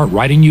going to start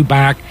writing you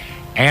back,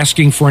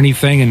 asking for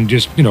anything and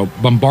just,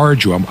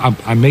 bombard you.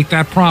 I make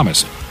that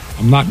promise.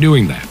 I'm not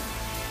doing that.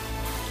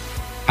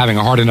 Having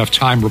a hard enough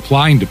time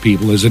replying to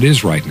people as it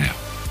is right now.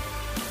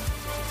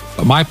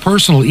 But my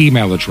personal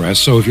email address,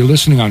 so if you're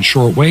listening on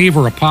shortwave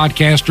or a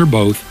podcast or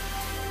both,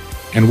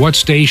 and what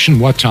station,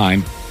 what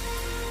time,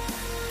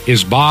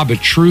 is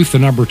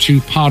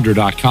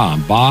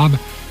bob@truth2ponder.com.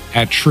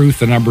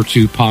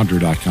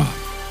 bob@truth2ponder.com.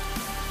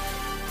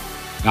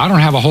 Now, I don't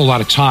have a whole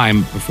lot of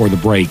time before the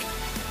break.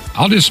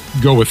 I'll just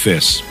go with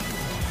this.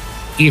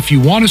 If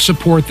you want to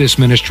support this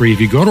ministry, if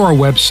you go to our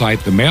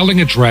website, the mailing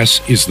address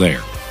is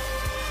there.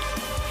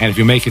 And if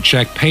you make a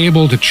check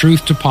payable to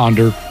Truth to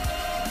Ponder,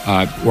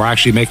 or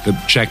actually make the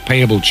check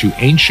payable to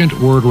Ancient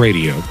Word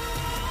Radio,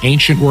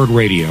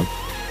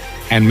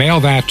 and mail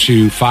that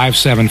to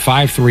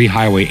 5753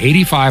 Highway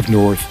 85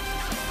 North,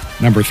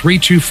 number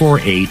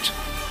 3248,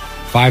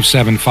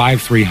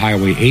 5753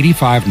 Highway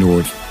 85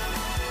 North,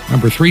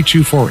 number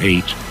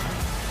 3248,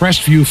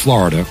 Crestview,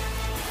 Florida,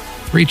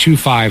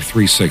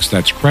 32536.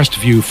 That's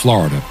Crestview,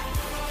 Florida,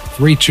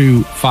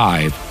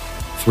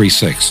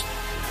 32536.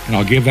 And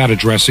I'll give that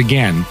address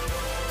again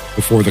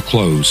before the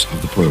close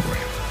of the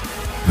program.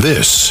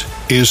 This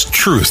is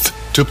Truth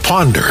to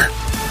Ponder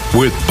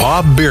with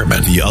Bob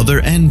Bierman. The other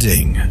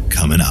ending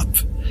coming up.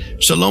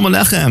 Shalom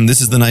Aleichem. This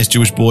is the nice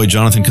Jewish boy,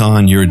 Jonathan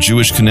Kahn, your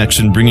Jewish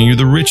connection, bringing you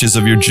the riches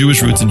of your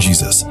Jewish roots in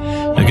Jesus.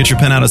 Now get your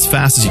pen out as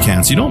fast as you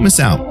can so you don't miss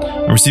out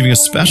on receiving a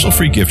special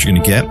free gift you're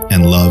going to get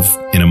and love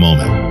in a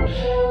moment.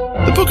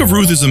 The book of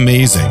Ruth is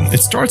amazing.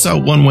 It starts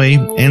out one way,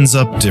 ends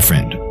up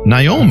different.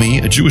 Naomi,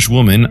 a Jewish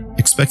woman,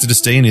 expected to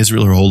stay in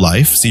Israel her whole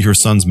life, see her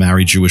sons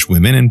marry Jewish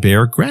women, and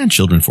bear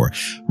grandchildren for her.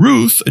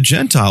 Ruth, a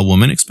Gentile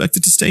woman,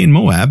 expected to stay in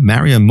Moab,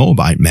 marry a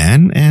Moabite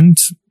man, and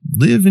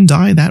live and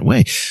die that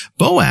way.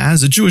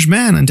 Boaz, a Jewish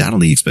man,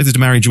 undoubtedly expected to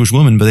marry a Jewish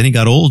woman, but then he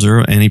got older,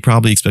 and he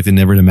probably expected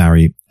never to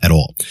marry at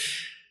all.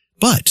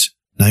 But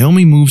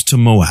Naomi moves to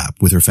Moab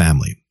with her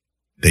family.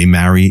 They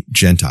marry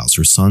Gentiles.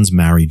 Her sons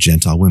marry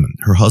Gentile women.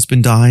 Her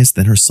husband dies,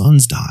 then her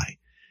sons die.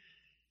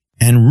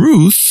 And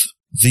Ruth,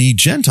 the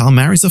Gentile,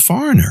 marries a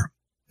foreigner,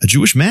 a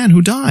Jewish man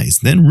who dies.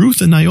 Then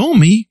Ruth and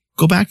Naomi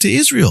go back to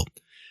Israel,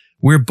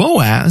 where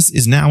Boaz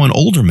is now an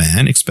older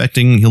man,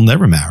 expecting he'll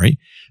never marry.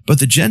 But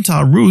the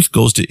Gentile Ruth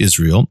goes to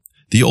Israel.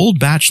 The old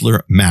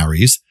bachelor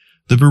marries.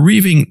 The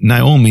bereaving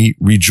Naomi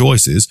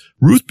rejoices.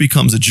 Ruth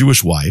becomes a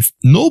Jewish wife.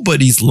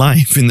 Nobody's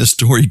life in the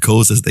story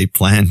goes as they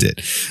planned it.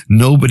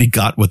 Nobody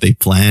got what they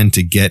planned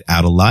to get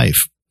out of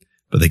life,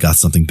 but they got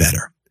something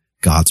better.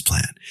 God's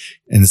plan.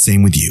 And the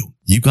same with you.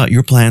 You got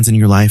your plans in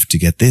your life to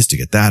get this, to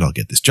get that. I'll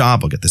get this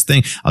job. I'll get this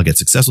thing. I'll get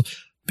successful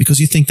because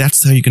you think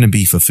that's how you're going to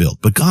be fulfilled.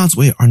 But God's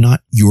way are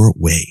not your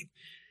way.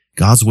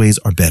 God's ways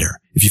are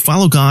better. If you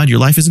follow God, your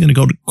life isn't going to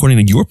go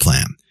according to your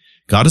plan.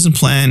 God doesn't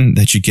plan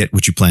that you get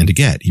what you plan to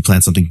get. He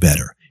plans something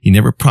better. He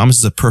never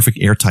promises a perfect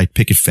airtight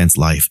picket fence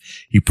life.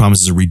 He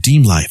promises a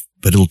redeemed life,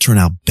 but it'll turn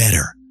out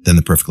better than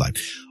the perfect life.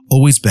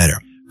 Always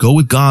better. Go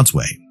with God's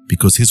way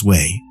because his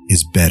way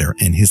is better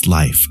and his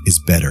life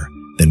is better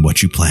than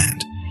what you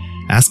planned.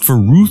 Ask for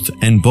Ruth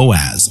and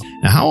Boaz.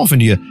 Now, how often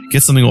do you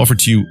get something offered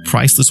to you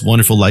priceless,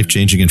 wonderful,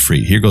 life-changing, and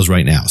free? Here goes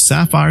right now.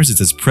 Sapphires, it's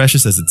as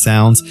precious as it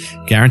sounds,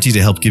 guaranteed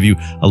to help give you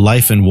a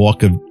life and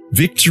walk of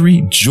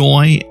victory,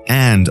 joy,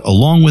 and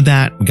along with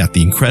that, we got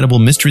the incredible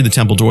Mystery of the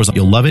Temple Doors.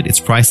 You'll love it.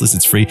 It's priceless.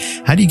 It's free.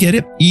 How do you get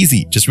it?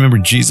 Easy. Just remember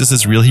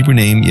Jesus' real Hebrew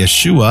name,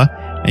 Yeshua,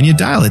 and you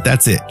dial it.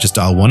 That's it. Just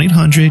dial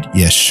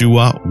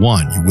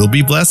 1-800-YESHUA-1. You will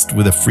be blessed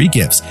with a free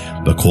gifts,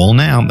 but call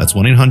now. That's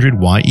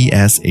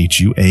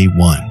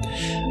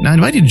 1-800-YESHUA-1. Now, I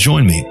invite you to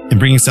join me in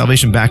bringing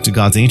salvation back to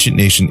God's ancient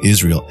nation,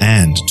 Israel,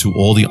 and to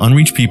all the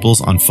unreached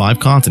peoples on 5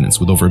 continents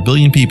with over 1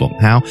 billion people.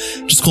 How?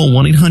 Just call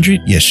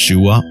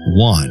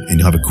 1-800-YESHUA-1, and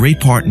you'll have a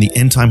great part in the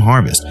end time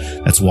harvest.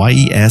 That's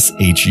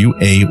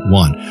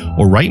YESHUA-1.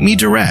 Or write me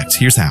direct.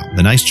 Here's how.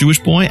 The Nice Jewish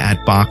Boy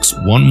at Box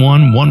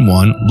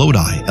 1111,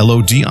 Lodi,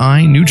 Lodi,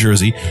 New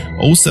Jersey,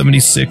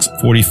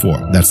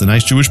 07644. That's The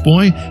Nice Jewish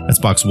Boy. That's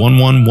Box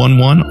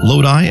 1111,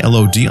 Lodi,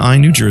 Lodi,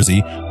 New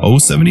Jersey,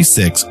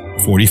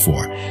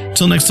 07644.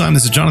 Till next time,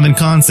 this is Jonathan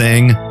Kahn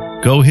saying,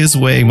 go his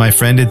way, my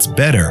friend. It's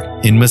better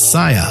in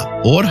Messiah,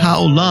 Or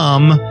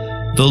HaOlam,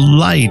 the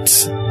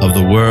light of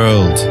the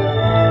world.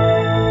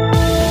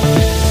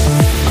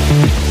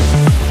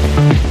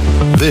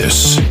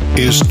 This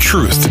is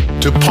Truth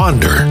to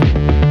Ponder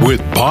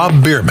with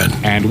Bob Bierman.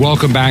 And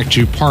welcome back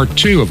to part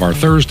 2 of our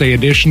Thursday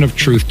edition of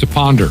Truth to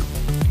Ponder.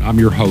 I'm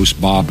your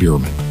host, Bob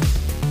Bierman.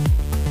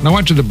 When I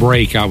went to the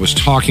break, I was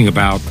talking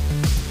about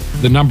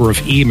the number of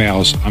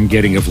emails I'm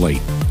getting of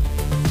late.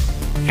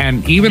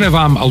 And even if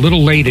I'm a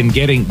little late in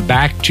getting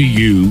back to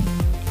you,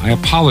 I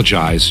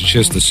apologize. It's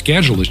just the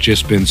schedule has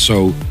just been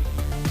so...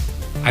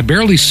 I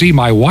barely see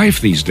my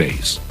wife these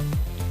days.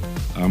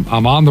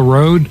 I'm on the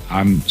road.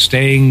 I'm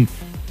staying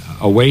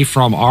away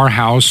from our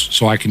house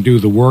so I can do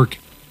the work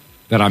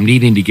that I'm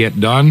needing to get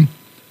done.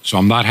 So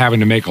I'm not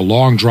having to make a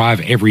long drive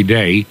every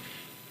day,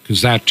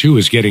 because that too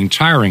is getting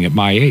tiring at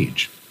my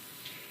age.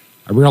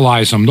 I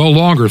realize I'm no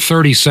longer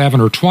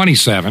 37 or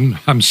 27.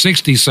 I'm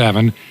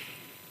 67.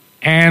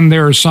 And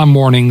there are some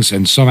mornings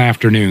and some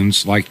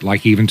afternoons,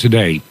 like even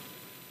today,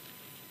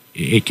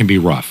 it can be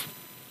rough.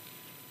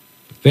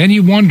 But then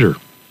you wonder,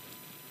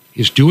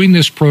 is doing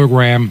this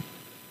program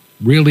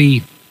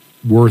really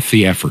worth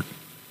the effort?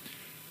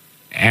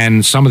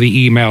 And some of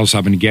the emails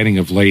I've been getting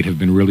of late have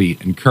been really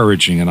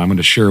encouraging, and I'm going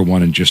to share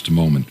one in just a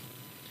moment.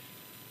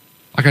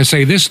 Like I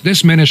say,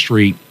 this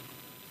ministry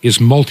is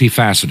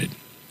multifaceted.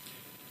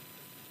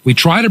 We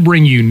try to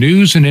bring you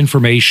news and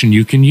information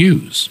you can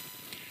use.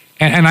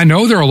 And I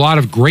know there are a lot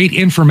of great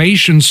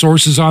information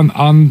sources on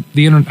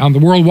the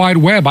World Wide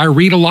Web. I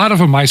read a lot of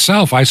them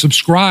myself. I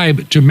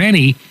subscribe to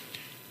many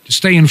to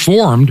stay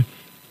informed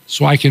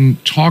so I can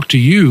talk to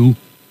you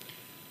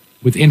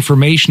with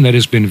information that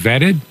has been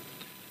vetted,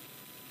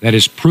 that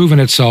has proven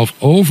itself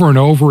over and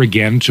over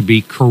again to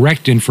be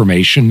correct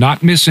information,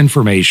 not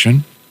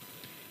misinformation.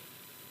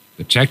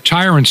 The tech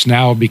tyrants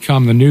now have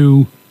become the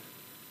new,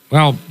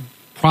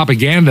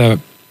 propaganda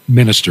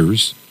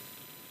ministers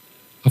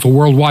of a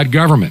worldwide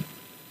government.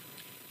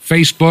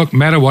 Facebook,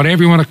 Meta,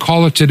 whatever you want to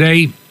call it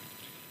today,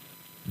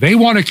 they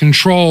want to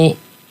control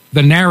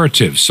the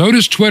narrative. So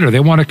does Twitter. They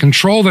want to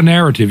control the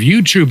narrative.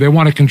 YouTube, they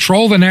want to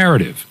control the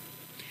narrative.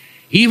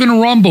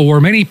 Even Rumble,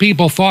 where many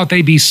people thought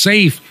they'd be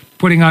safe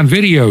putting on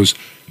videos,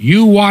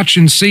 you watch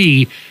and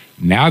see,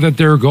 now that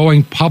they're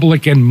going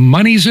public and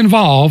money's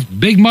involved,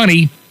 big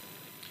money,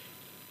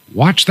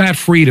 watch that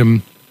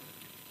freedom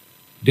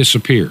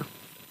disappear.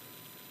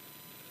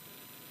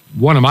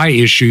 One of my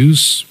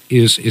issues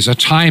is a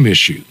time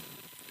issue.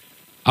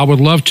 I would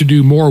love to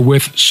do more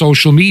with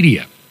social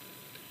media.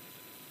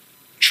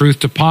 Truth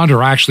to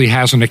Ponder actually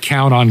has an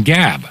account on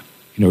Gab,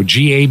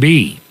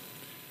 G-A-B.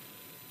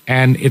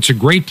 And it's a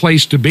great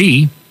place to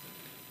be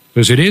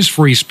because it is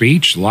free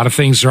speech. A lot of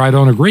things there I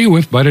don't agree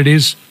with, but it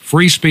is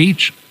free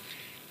speech,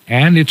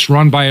 and it's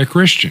run by a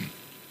Christian.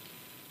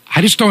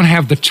 I just don't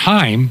have the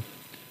time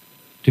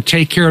to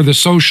take care of the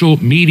social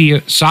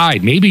media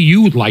side. Maybe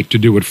you would like to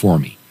do it for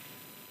me.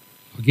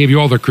 I'll give you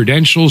all the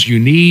credentials you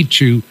need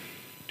to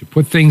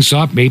put things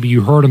up. Maybe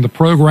you heard on the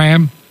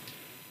program,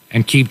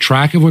 and keep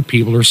track of what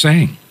people are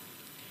saying.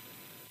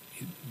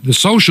 The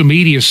social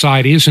media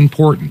side is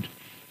important.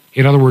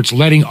 In other words,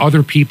 letting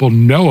other people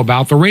know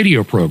about the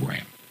radio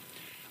program.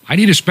 I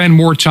need to spend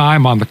more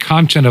time on the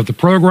content of the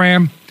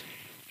program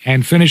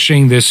and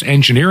finishing this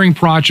engineering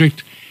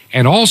project,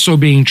 and also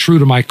being true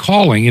to my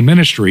calling in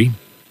ministry.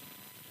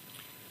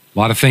 A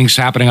lot of things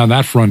happening on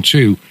that front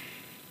too.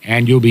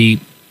 And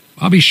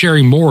I'll be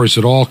sharing more as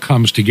it all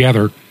comes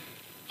together.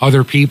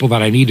 Other people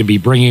that I need to be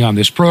bringing on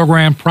this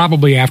program,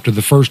 probably after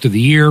the first of the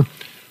year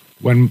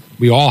when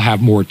we all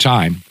have more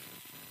time.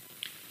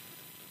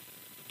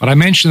 But I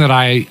mentioned that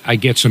I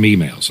get some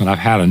emails, and I've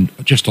had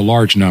just a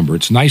large number.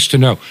 It's nice to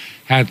know.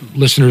 Had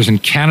listeners in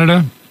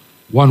Canada,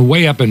 one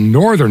way up in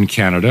northern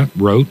Canada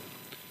wrote,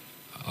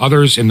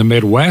 others in the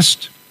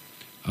Midwest,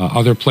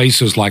 other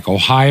places like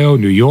Ohio,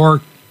 New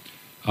York,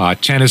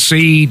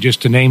 Tennessee,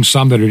 just to name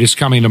some that are just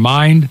coming to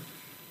mind,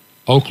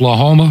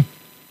 Oklahoma.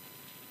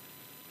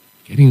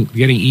 Getting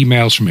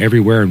emails from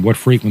everywhere and what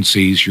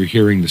frequencies you're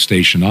hearing the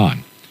station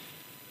on.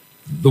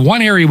 The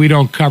one area we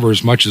don't cover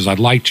as much as I'd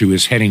like to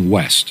is heading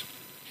west,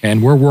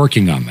 and we're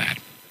working on that.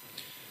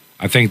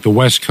 I think the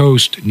West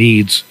Coast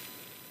needs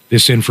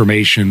this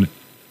information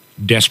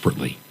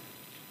desperately.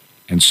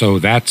 And so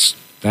that's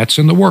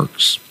in the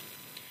works.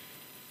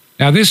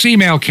 Now, this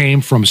email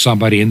came from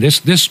somebody, and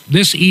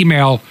this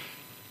email,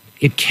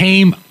 it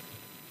came,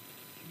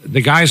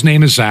 the guy's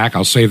name is Zach,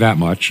 I'll say that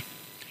much.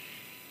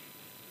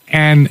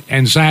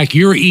 And Zach,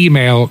 your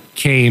email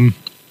came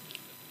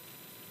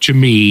to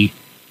me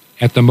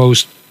at the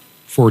most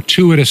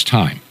fortuitous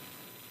time.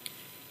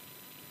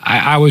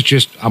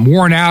 I'm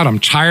worn out, I'm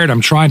tired,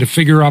 I'm trying to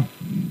figure out,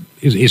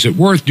 is it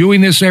worth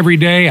doing this every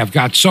day? I've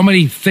got so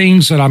many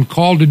things that I'm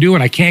called to do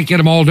and I can't get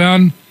them all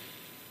done.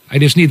 I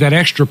just need that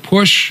extra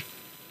push.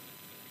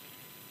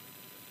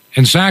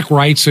 And Zach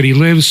writes that he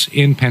lives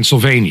in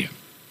Pennsylvania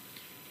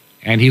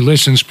and he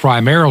listens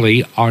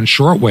primarily on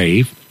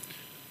shortwave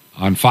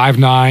on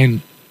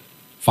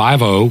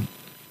 5950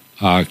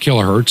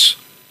 kilohertz.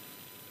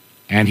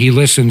 And he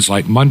listens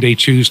like Monday,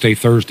 Tuesday,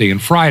 Thursday,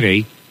 and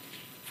Friday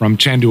from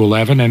 10 to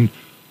 11. And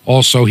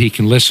also he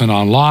can listen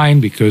online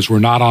because we're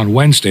not on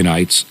Wednesday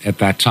nights at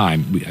that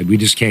time. We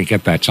just can't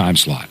get that time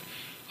slot.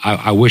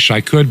 I wish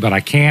I could, but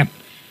I can't.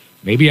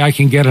 Maybe I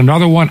can get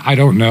another one. I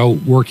don't know.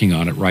 Working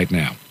on it right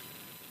now.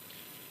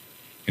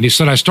 And he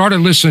said, I started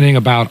listening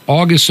about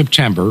August,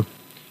 September.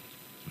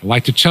 I'd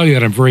like to tell you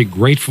that I'm very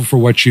grateful for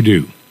what you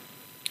do.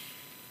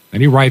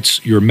 And he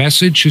writes, your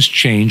message has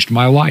changed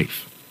my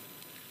life.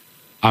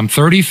 I'm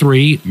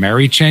 33,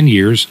 married 10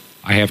 years.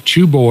 I have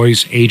 2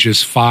 boys,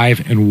 ages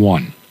 5 and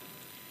 1.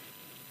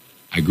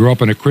 I grew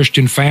up in a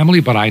Christian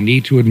family, but I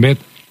need to admit,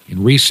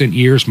 in recent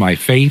years, my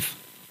faith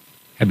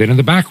had been in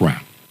the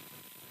background.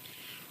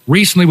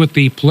 Recently, with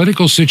the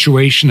political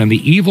situation and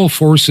the evil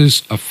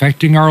forces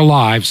affecting our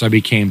lives, I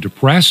became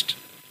depressed,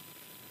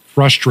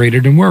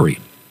 frustrated, and worried.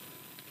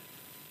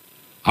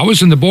 I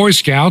was in the Boy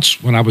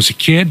Scouts when I was a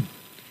kid.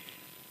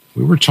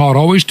 We were taught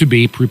always to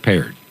be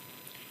prepared.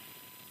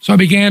 So I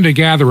began to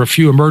gather a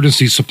few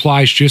emergency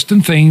supplies just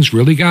when things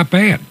really got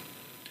bad.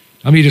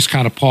 Let me just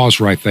kind of pause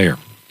right there.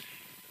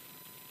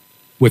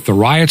 With the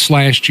riots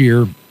last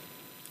year,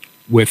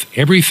 with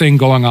everything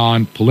going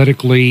on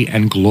politically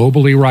and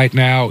globally right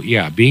now,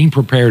 yeah, being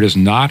prepared is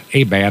not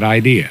a bad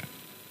idea.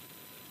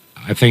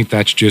 I think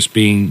that's just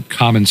being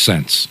common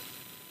sense.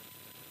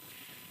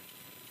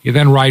 He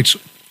then writes,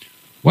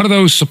 one of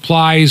those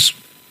supplies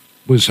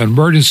was an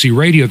emergency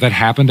radio that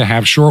happened to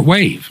have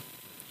shortwave.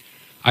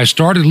 I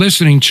started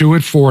listening to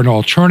it for an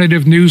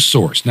alternative news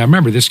source. Now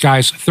remember, this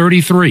guy's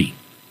 33.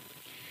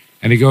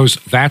 And he goes,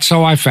 that's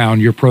how I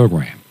found your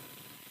program.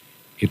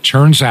 It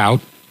turns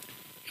out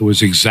it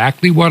was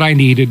exactly what I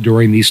needed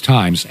during these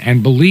times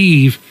and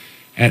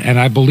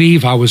I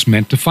believe I was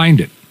meant to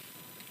find it.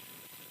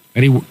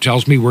 And he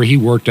tells me where he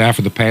worked at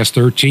for the past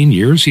 13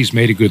 years. He's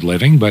made a good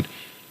living, but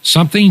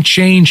something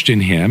changed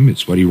in him,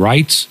 it's what he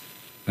writes,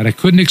 that I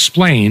couldn't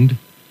explain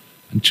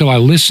until I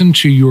listened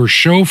to your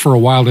show for a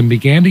while and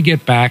began to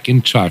get back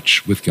in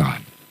touch with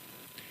God.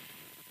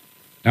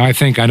 Now I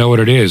think I know what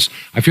it is.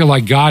 I feel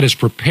like God is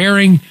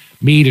preparing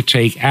me to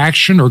take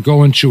action or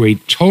go into a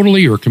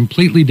totally or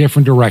completely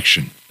different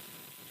direction.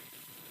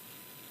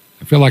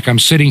 I feel like I'm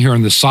sitting here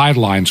on the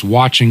sidelines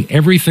watching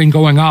everything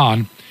going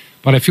on,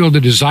 but I feel the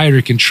desire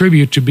to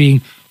contribute to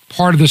being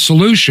part of the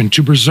solution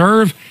to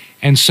preserve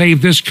and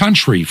save this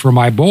country for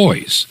my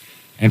boys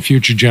and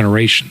future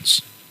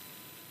generations.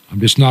 I'm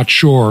just not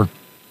sure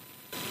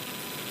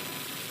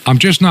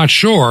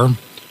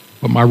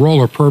what my role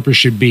or purpose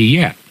should be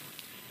yet.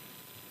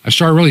 I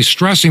started really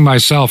stressing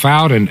myself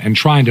out and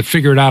trying to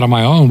figure it out on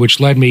my own, which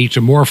led me to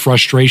more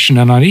frustration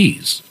and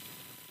unease.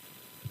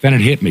 Then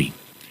it hit me.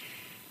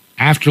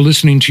 After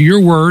listening to your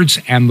words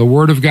and the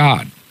Word of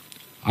God,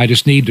 I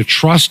just need to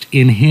trust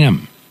in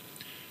Him.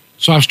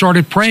 So I've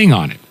started praying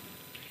on it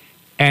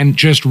and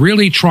just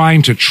really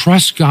trying to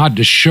trust God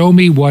to show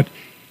me what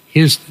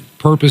His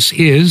purpose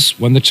is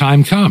when the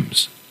time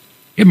comes.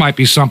 It might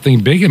be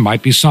something big, it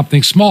might be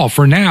something small.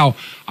 For now,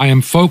 I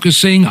am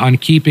focusing on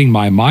keeping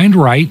my mind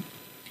right,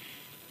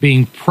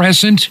 being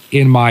present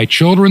in my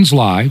children's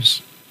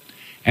lives,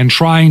 and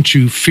trying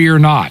to fear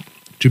not,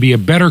 to be a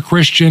better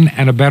Christian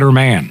and a better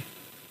man.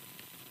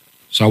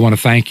 So I want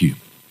to thank you.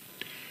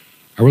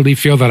 I really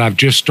feel that I've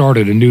just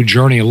started a new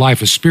journey in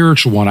life, a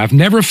spiritual one. I've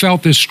never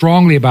felt this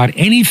strongly about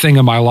anything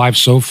in my life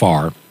so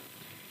far.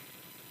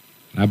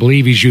 I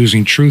believe He's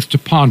using Truth to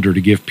Ponder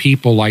to give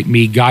people like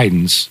me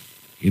guidance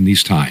in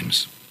these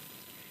times.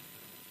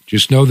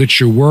 Just know that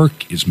your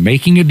work is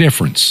making a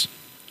difference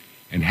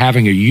and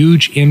having a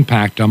huge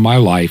impact on my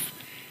life.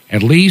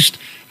 At least,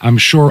 I'm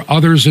sure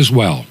others as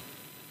well.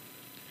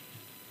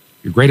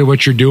 You're great at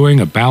what you're doing.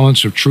 A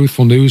balance of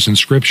truthful news and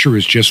Scripture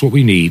is just what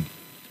we need.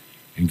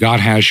 And God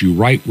has you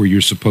right where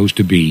you're supposed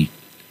to be.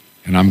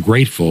 And I'm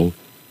grateful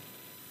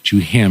to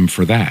Him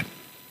for that.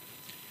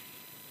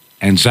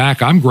 And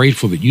Zach, I'm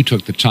grateful that you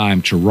took the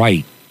time to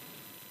write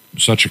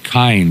such a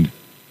kind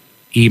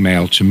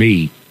email to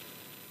me.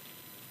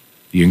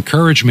 The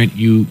encouragement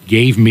you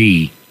gave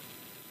me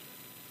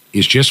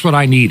is just what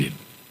I needed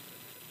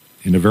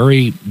in a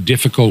very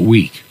difficult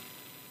week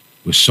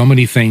with so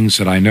many things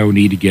that I know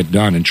need to get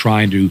done and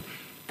trying to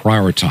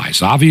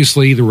prioritize.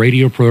 Obviously, the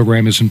radio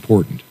program is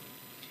important.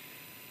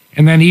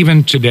 And then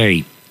even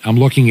today, I'm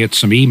looking at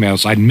some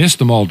emails. I'd missed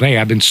them all day.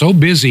 I've been so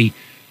busy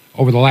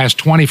over the last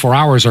 24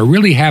 hours, I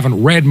really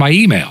haven't read my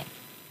email.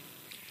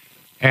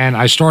 And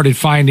I started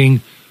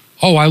finding,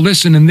 I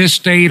listen in this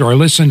state, or I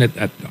listen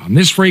on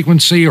this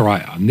frequency, or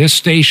on this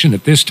station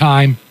at this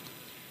time.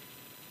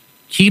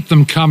 Keep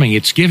them coming.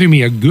 It's giving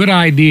me a good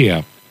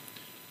idea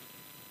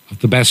of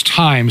the best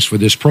times for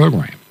this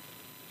program.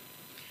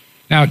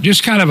 Now,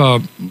 just kind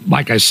of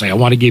like I say, I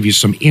want to give you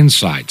some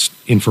insights,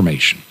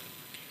 information.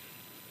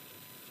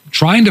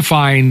 Trying to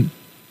find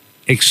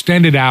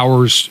extended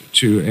hours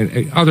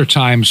to other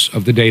times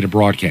of the day to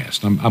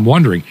broadcast. I'm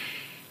wondering,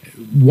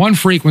 one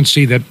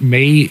frequency that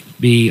may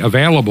be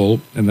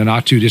available in the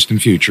not too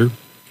distant future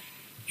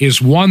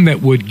is one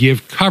that would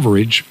give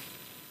coverage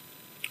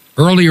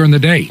earlier in the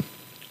day,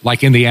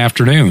 like in the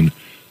afternoon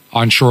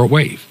on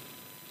shortwave.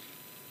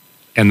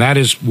 And that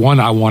is one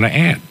I want to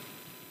add.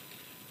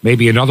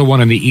 Maybe another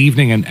one in the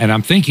evening, and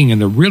I'm thinking in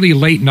the really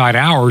late night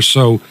hours,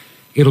 so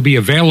it'll be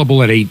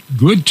available at a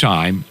good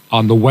time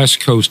on the west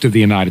coast of the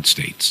United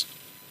States.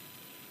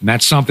 And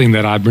that's something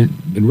that I've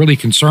been really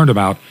concerned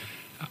about.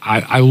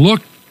 I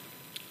look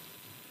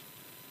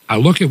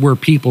at where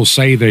people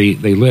say they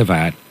live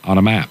at on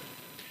a map.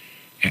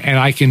 And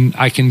I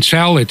can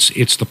tell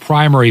it's the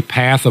primary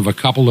path of a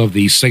couple of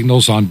these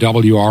signals on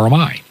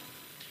WRMI.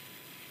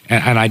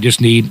 And I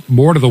just need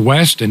more to the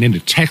west and into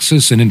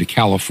Texas and into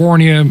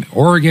California,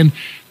 Oregon.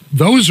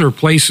 Those are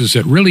places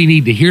that really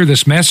need to hear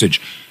this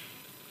message.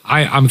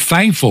 I'm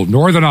thankful,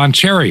 Northern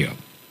Ontario.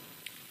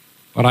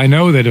 But I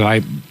know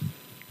that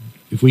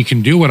if we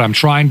can do what I'm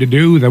trying to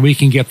do, then we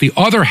can get the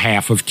other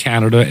half of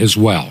Canada as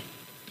well.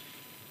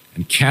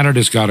 And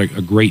Canada's got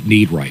a great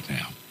need right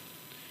now.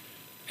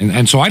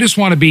 And so I just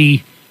want to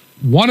be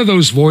one of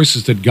those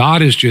voices that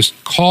God has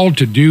just called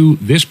to do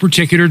this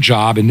particular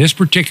job in this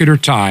particular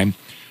time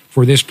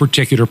for this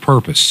particular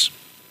purpose.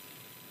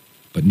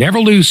 But never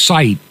lose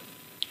sight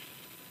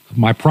of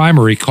my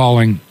primary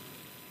calling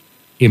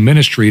in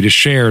ministry to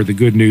share the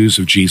good news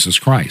of Jesus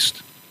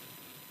Christ.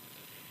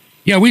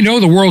 Yeah, we know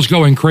the world's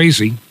going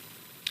crazy,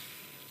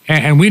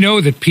 and we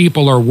know that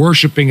people are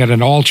worshiping at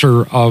an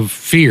altar of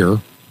fear.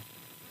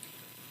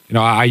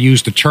 I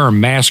use the term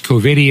mass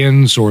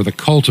COVIDians or the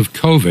cult of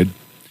COVID.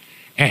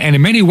 And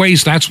in many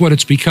ways, that's what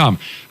it's become.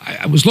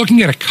 I was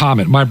looking at a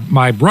comment.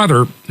 My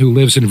brother, who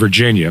lives in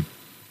Virginia,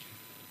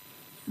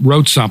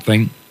 wrote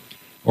something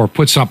or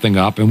put something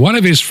up. And one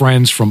of his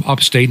friends from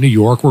upstate New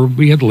York, where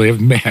we had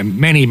lived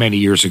many, many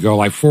years ago,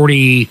 like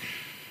 40,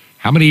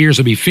 how many years?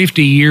 It'll be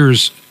 50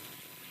 years.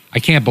 I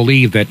can't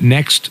believe that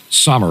next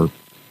summer,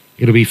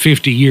 it'll be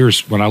 50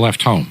 years when I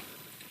left home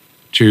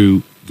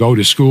to go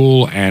to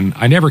school, and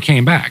I never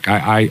came back.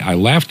 I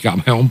left,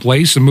 got my own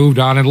place, and moved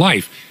on in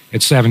life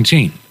at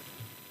 17,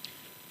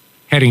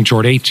 heading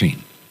toward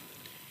 18.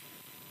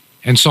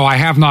 And so I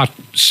have not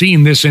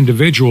seen this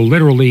individual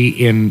literally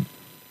in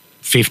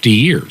 50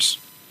 years.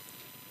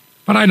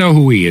 But I know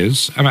who he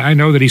is. I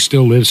know that he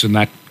still lives in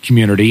that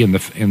community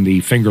in the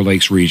Finger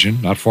Lakes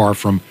region, not far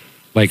from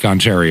Lake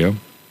Ontario.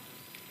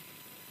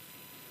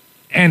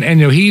 And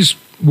he's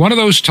one of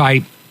those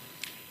type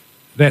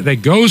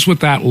that goes with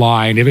that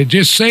line. If it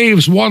just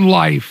saves one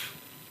life,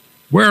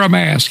 wear a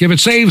mask. If it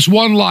saves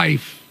one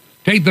life,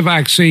 take the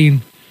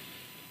vaccine.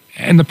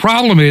 And the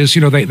problem is,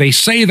 they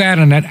say that,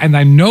 and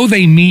I know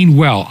they mean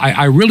well.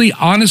 I really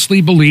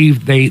honestly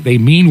believe they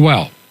mean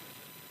well.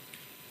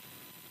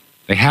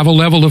 They have a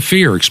level of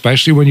fear,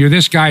 especially when you're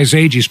this guy's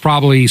age. He's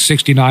probably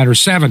 69 or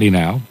 70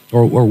 now,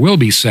 or will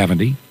be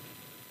 70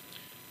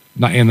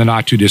 in the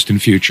not too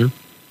distant future.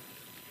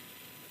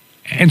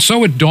 And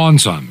so it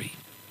dawns on me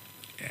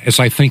as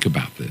I think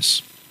about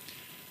this.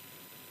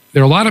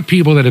 There are a lot of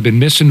people that have been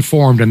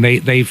misinformed, and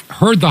they've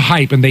heard the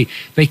hype, and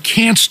they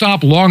can't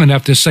stop long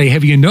enough to say,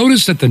 have you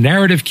noticed that the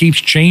narrative keeps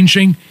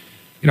changing?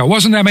 It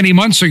wasn't that many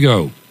months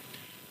ago.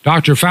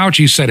 Dr.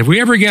 Fauci said, if we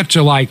ever get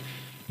to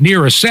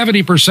near a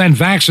 70%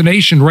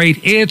 vaccination rate,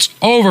 it's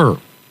over.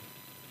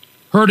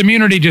 Herd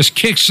immunity just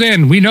kicks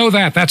in. We know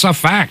that. That's a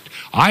fact.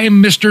 I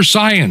am Mr.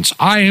 Science.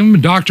 I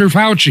am Dr.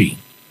 Fauci.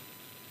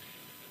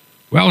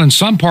 Well, in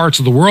some parts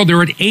of the world,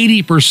 they're at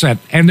 80%,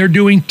 and they're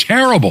doing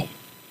terrible.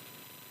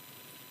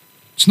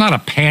 It's not a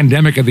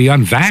pandemic of the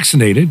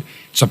unvaccinated.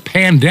 It's a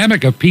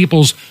pandemic of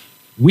people's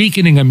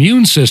weakening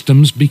immune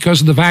systems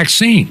because of the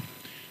vaccine.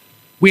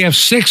 We have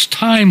 6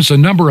 times the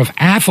number of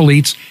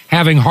athletes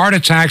having heart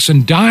attacks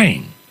and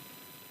dying.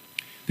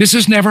 This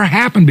has never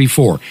happened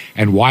before.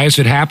 And why is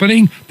it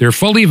happening? They're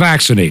fully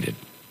vaccinated.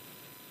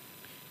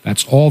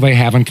 That's all they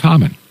have in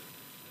common.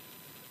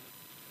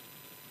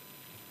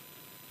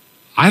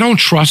 I don't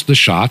trust the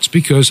shots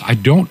because I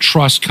don't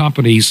trust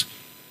companies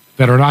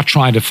that are not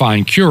trying to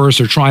find cures,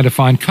 they're trying to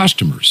find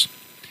customers.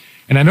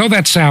 And I know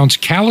that sounds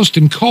calloused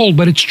and cold,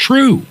 but it's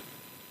true.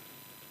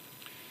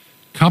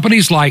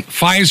 Companies like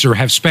Pfizer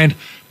have spent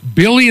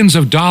billions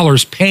of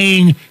dollars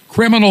paying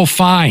criminal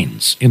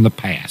fines in the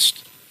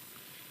past,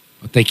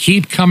 but they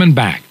keep coming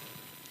back.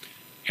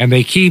 And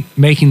they keep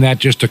making that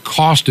just a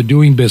cost of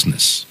doing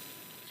business.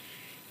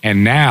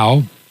 And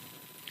now,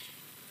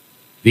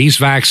 these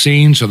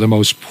vaccines are the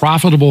most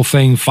profitable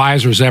thing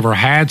Pfizer's ever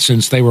had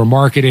since they were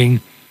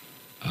marketing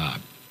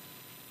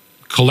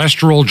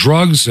cholesterol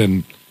drugs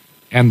and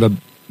the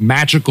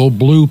magical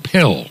blue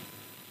pill.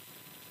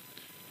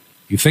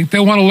 You think they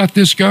want to let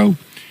this go?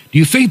 Do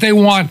you think they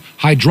want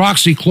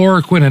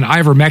hydroxychloroquine and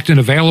ivermectin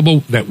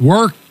available that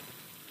work?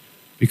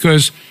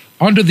 Because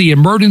under the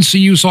emergency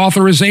use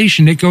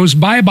authorization, it goes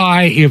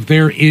bye-bye if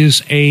there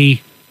is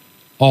a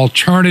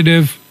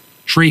alternative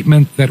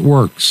treatment that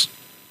works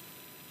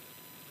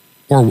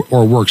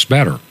or works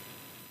better.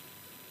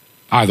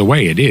 Either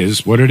way, it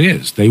is what it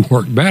is. They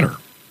work better.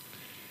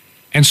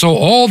 And so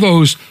all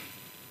those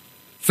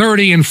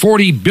 $30 and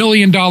 $40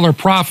 billion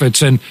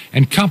profits and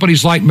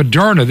companies like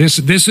Moderna,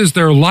 this is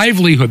their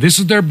livelihood. This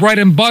is their bread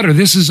and butter.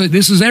 This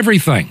is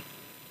everything.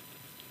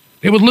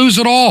 They would lose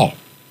it all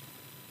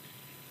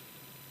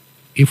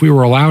if we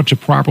were allowed to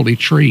properly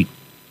treat.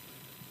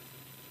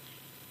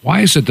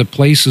 Why is it that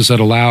places that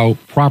allow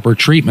proper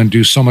treatment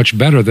do so much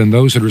better than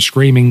those that are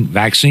screaming,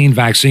 vaccine,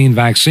 vaccine,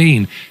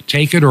 vaccine?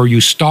 Take it or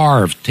you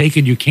starve. Take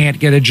it, you can't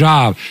get a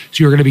job.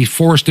 So you're going to be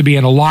forced to be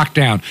in a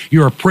lockdown.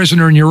 You're a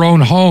prisoner in your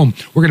own home.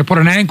 We're going to put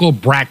an ankle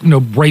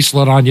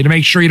bracelet on you to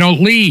make sure you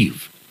don't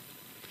leave.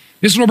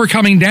 This is what we're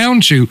coming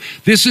down to.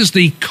 This is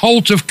the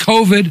cult of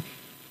COVID.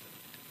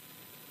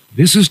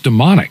 This is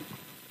demonic.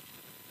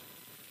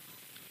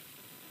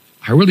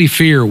 I really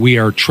fear we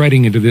are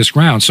treading into this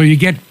ground. So you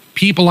get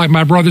people like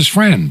my brother's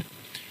friend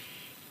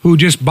who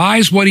just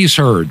buys what he's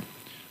heard.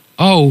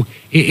 Oh,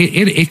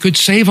 it could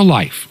save a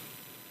life.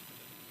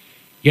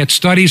 Yet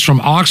studies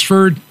from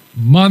Oxford,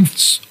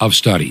 months of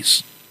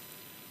studies,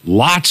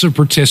 lots of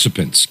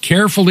participants,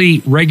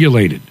 carefully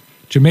regulated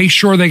to make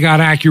sure they got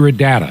accurate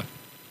data.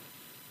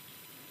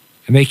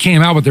 And they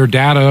came out with their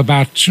data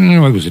about,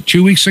 what was it,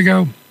 2 weeks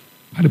ago?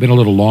 Might have been a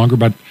little longer,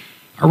 but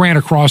I ran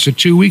across it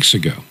 2 weeks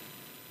ago.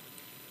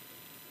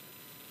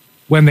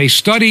 When they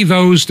study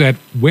those that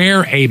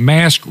wear a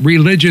mask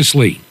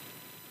religiously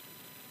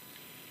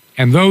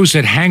and those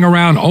that hang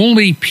around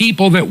only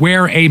people that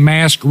wear a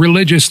mask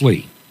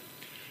religiously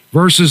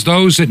versus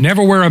those that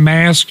never wear a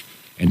mask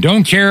and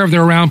don't care if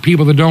they're around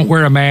people that don't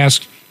wear a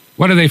mask,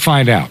 what do they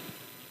find out?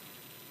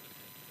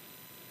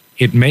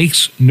 It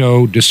makes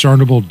no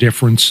discernible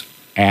difference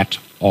at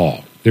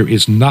all. There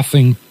is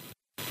nothing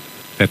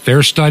that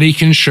their study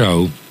can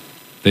show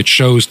that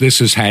shows this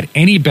has had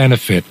any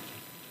benefit,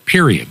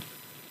 period.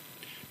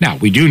 Now,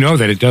 we do know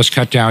that it does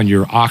cut down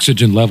your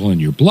oxygen level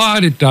in your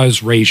blood. It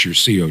does raise your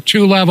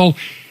CO2 level.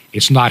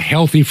 It's not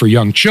healthy for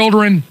young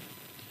children.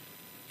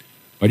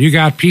 But you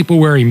got people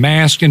wearing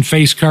masks and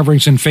face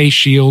coverings and face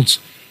shields.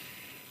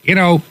 You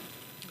know,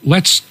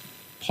 let's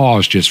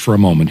pause just for a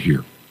moment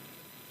here.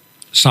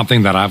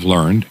 Something that I've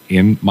learned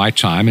in my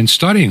time in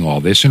studying all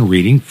this and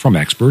reading from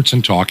experts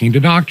and talking to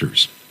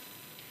doctors.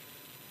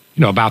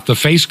 You know, about the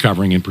face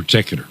covering in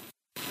particular.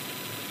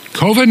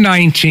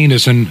 COVID-19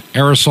 is an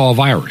aerosol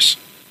virus.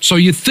 So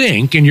you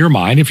think in your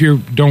mind, if you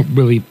don't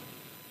really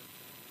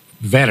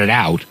vet it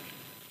out,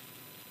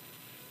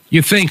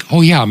 you think,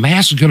 oh yeah, a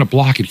mask is going to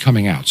block it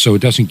coming out so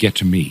it doesn't get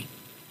to me.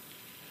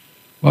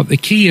 Well, the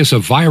key is a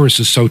virus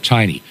is so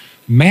tiny.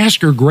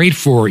 Masks are great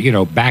for,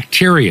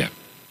 bacteria,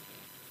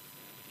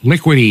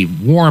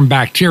 liquidy, warm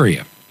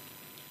bacteria.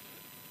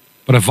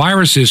 But a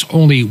virus is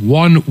only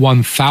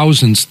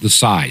 1/1000th the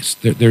size.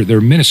 They're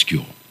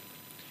minuscule.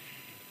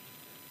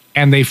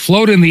 And they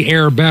float in the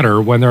air better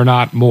when they're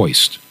not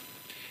moist.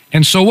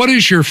 And so what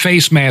is your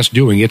face mask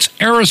doing? It's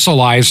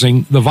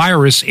aerosolizing the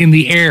virus in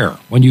the air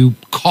when you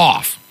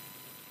cough.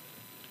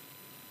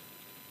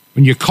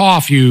 When you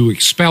cough, you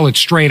expel it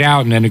straight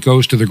out and then it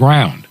goes to the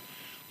ground.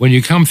 When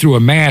you come through a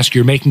mask,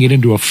 you're making it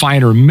into a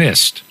finer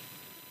mist.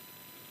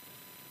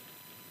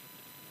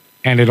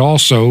 And it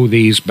also,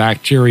 these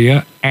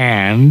bacteria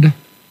and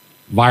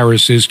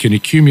viruses can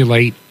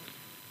accumulate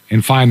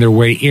and find their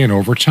way in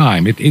over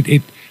time.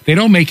 They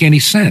don't make any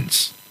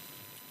sense.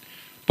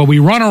 But we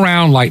run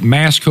around like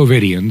mass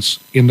COVIDians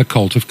in the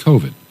cult of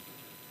COVID,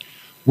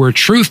 where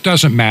truth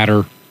doesn't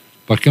matter,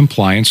 but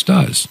compliance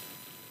does.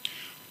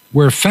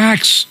 Where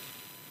facts,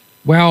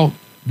 well,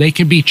 they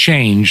can be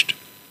changed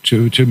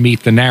to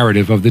meet the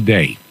narrative of the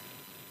day.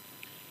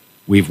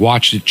 We've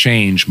watched it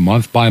change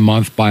month by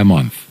month by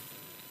month.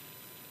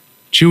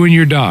 2 and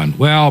you're done.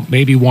 Well,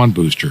 maybe 1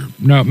 booster.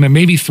 No,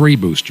 maybe 3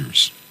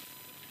 boosters.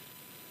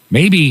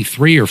 Maybe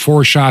 3 or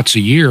 4 shots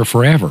a year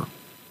forever.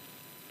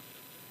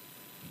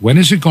 When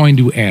is it going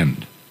to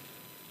end?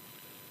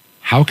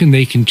 How can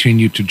they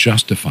continue to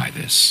justify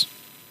this?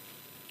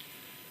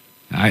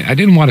 I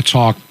didn't want to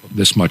talk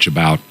this much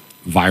about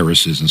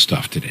viruses and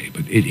stuff today,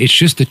 but it's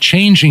just the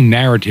changing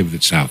narrative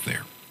that's out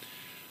there.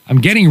 I'm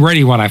getting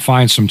ready when I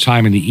find some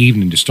time in the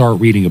evening to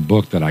start reading a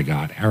book that I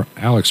got.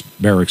 Alex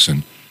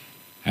Berickson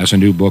has a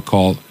new book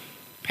called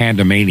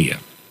Pandemania,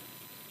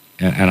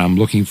 and I'm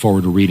looking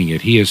forward to reading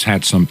it. He has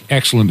had some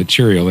excellent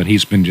material, and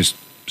he's been just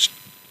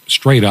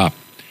straight up.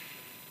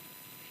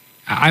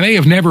 I may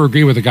have never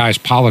agreed with the guy's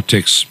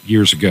politics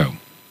years ago,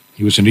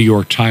 He was a New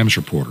York Times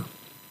reporter.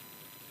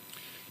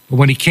 But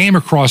when he came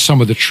across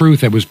some of the truth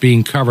that was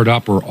being covered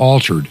up or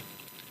altered,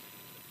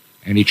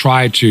 and he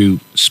tried to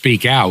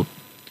speak out,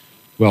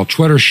 well,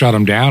 Twitter shut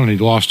him down and he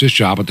lost his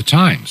job at the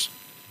Times.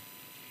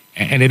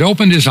 And it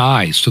opened his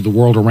eyes to the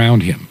world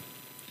around him.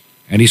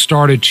 And he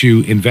started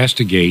to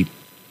investigate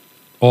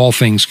all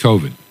things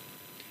COVID.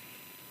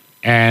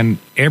 And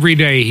every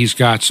day he's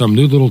got some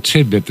new little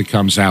tidbit that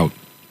comes out,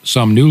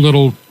 some new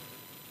little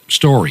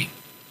story.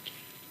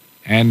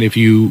 And if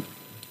you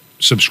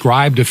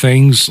subscribe to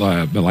things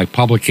like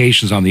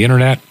publications on the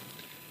internet,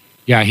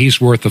 yeah, he's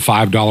worth the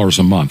 $5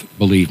 a month,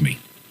 believe me,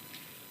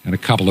 and a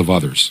couple of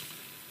others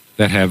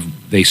that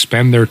they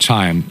spend their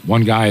time.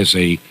 One guy is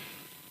a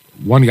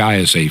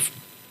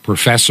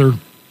professor,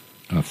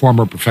 a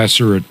former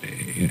professor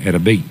at a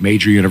big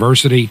major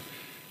university,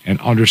 and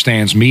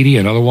understands media.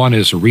 Another one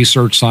is a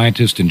research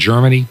scientist in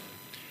Germany,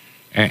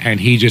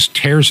 and he just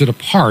tears it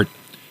apart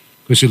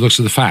because he looks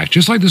at the facts.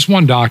 Just like this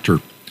one doctor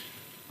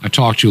I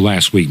talked to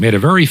last week made a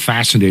very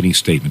fascinating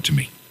statement to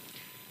me.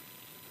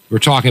 We were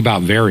talking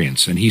about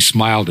variants, and he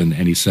smiled and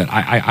he said,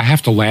 I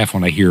have to laugh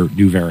when I hear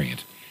new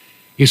variant.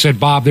 He said,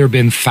 Bob, there have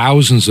been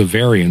thousands of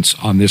variants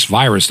on this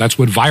virus. That's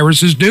what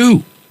viruses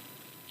do.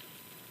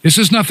 This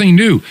is nothing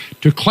new.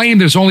 To claim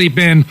there's only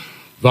been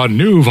the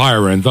new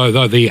variant,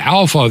 the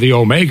alpha, the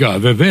omega,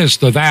 the this,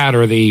 the that,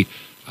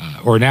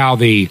 or now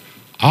the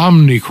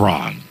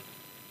Omicron,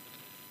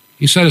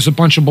 he said it's a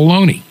bunch of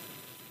baloney.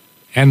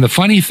 And the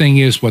funny thing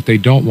is what they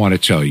don't want to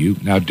tell you.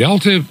 Now,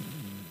 Delta,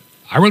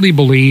 I really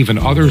believe, and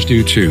others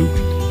do too,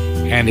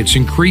 and it's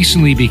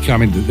increasingly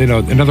becoming,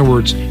 in other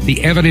words,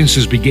 the evidence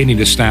is beginning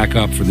to stack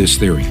up for this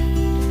theory,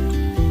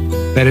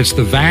 that it's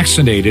the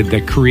vaccinated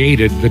that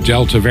created the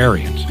Delta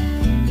variant,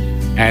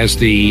 as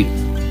the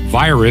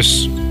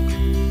virus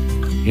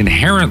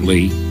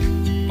inherently,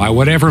 by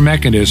whatever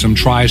mechanism,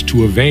 tries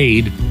to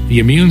evade the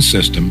immune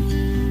system,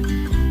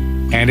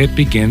 and it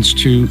begins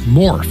to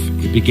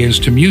morph, it begins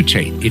to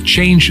mutate, it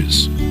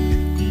changes.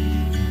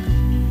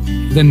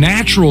 The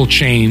natural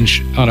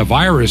change on a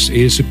virus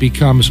is it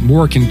becomes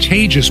more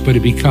contagious, but it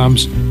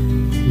becomes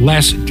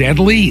less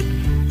deadly,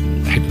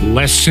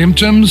 less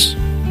symptoms,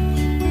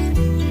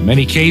 in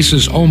many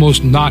cases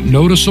almost not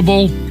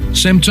noticeable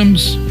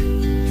symptoms.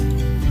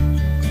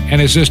 And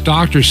as this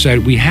doctor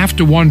said, we have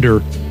to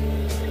wonder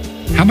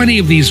how many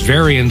of these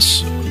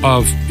variants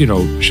of,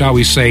 shall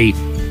we say,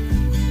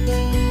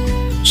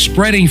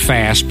 spreading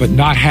fast but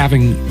not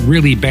having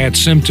really bad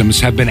symptoms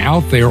have been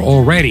out there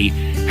already.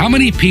 How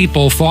many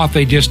people thought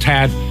they just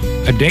had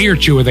a day or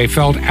two where they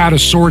felt out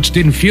of sorts,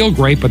 didn't feel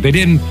great, but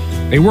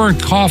they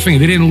weren't coughing,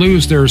 they didn't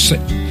lose their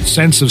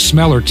sense of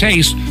smell or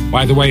taste.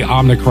 By the way,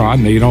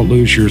 Omicron, you don't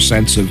lose your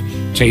sense of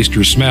taste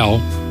or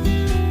smell,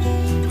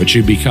 but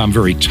you become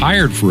very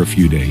tired for a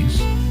few days.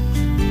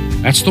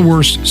 That's the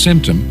worst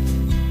symptom.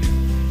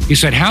 He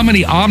said, how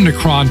many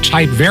Omicron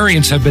type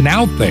variants have been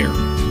out there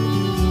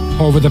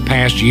over the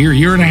past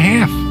year and a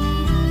half?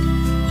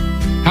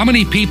 How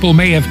many people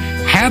may have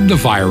had the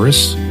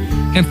virus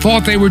and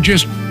thought they were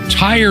just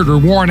tired or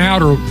worn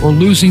out or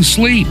losing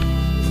sleep?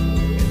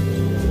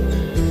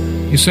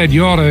 He said,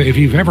 you ought to, if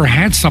you've ever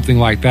had something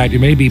like that, you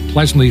may be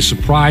pleasantly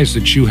surprised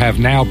that you have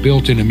now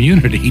built-in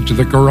immunity to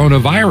the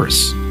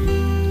coronavirus.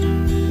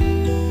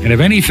 And if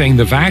anything,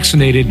 the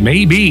vaccinated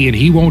may be, and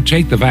he won't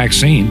take the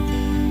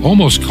vaccine,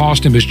 almost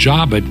cost him his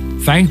job, but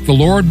thank the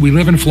Lord we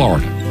live in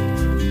Florida.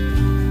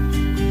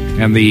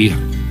 And the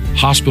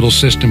hospital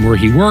system where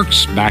he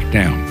works backed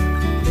down.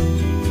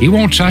 He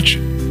won't touch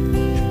it.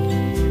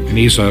 And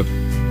he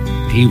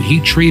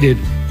treated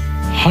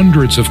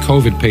hundreds of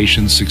COVID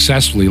patients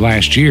successfully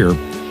last year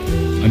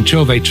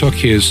until they took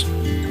his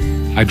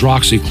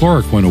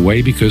hydroxychloroquine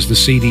away because the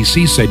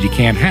CDC said you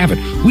can't have it.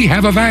 We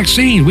have a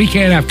vaccine. We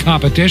can't have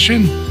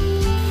competition.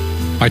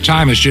 My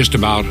time is just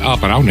about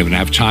up, and I don't even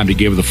have time to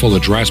give the full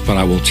address, but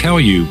I will tell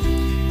you,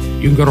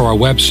 you can go to our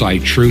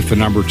website,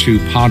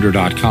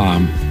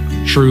 truth2ponder.com,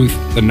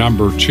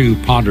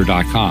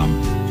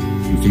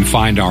 truth2ponder.com. You can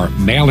find our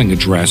mailing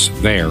address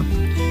there.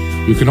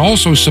 You can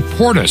also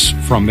support us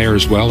from there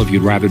as well if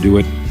you'd rather do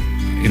it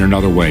in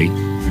another way.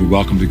 You're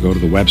welcome to go to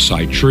the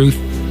website,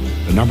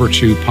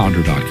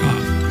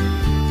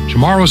 truth2ponder.com.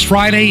 Tomorrow is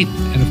Friday,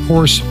 and of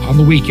course, on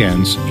the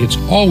weekends, it's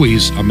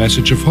always a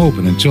message of hope.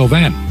 And until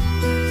then,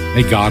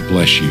 may God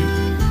bless you.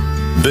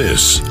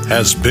 This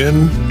has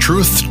been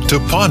Truth to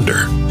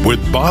Ponder with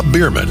Bob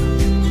Bierman.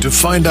 To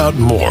find out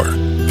more,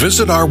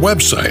 visit our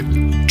website,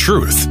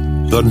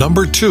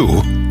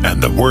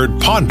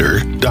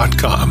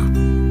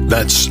 truth2ponder.com.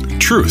 That's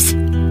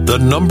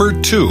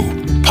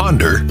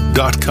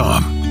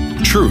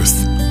truth2ponder.com.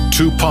 Truth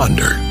to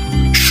Ponder,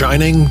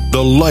 shining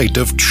the light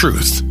of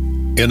truth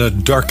in a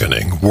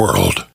darkening world.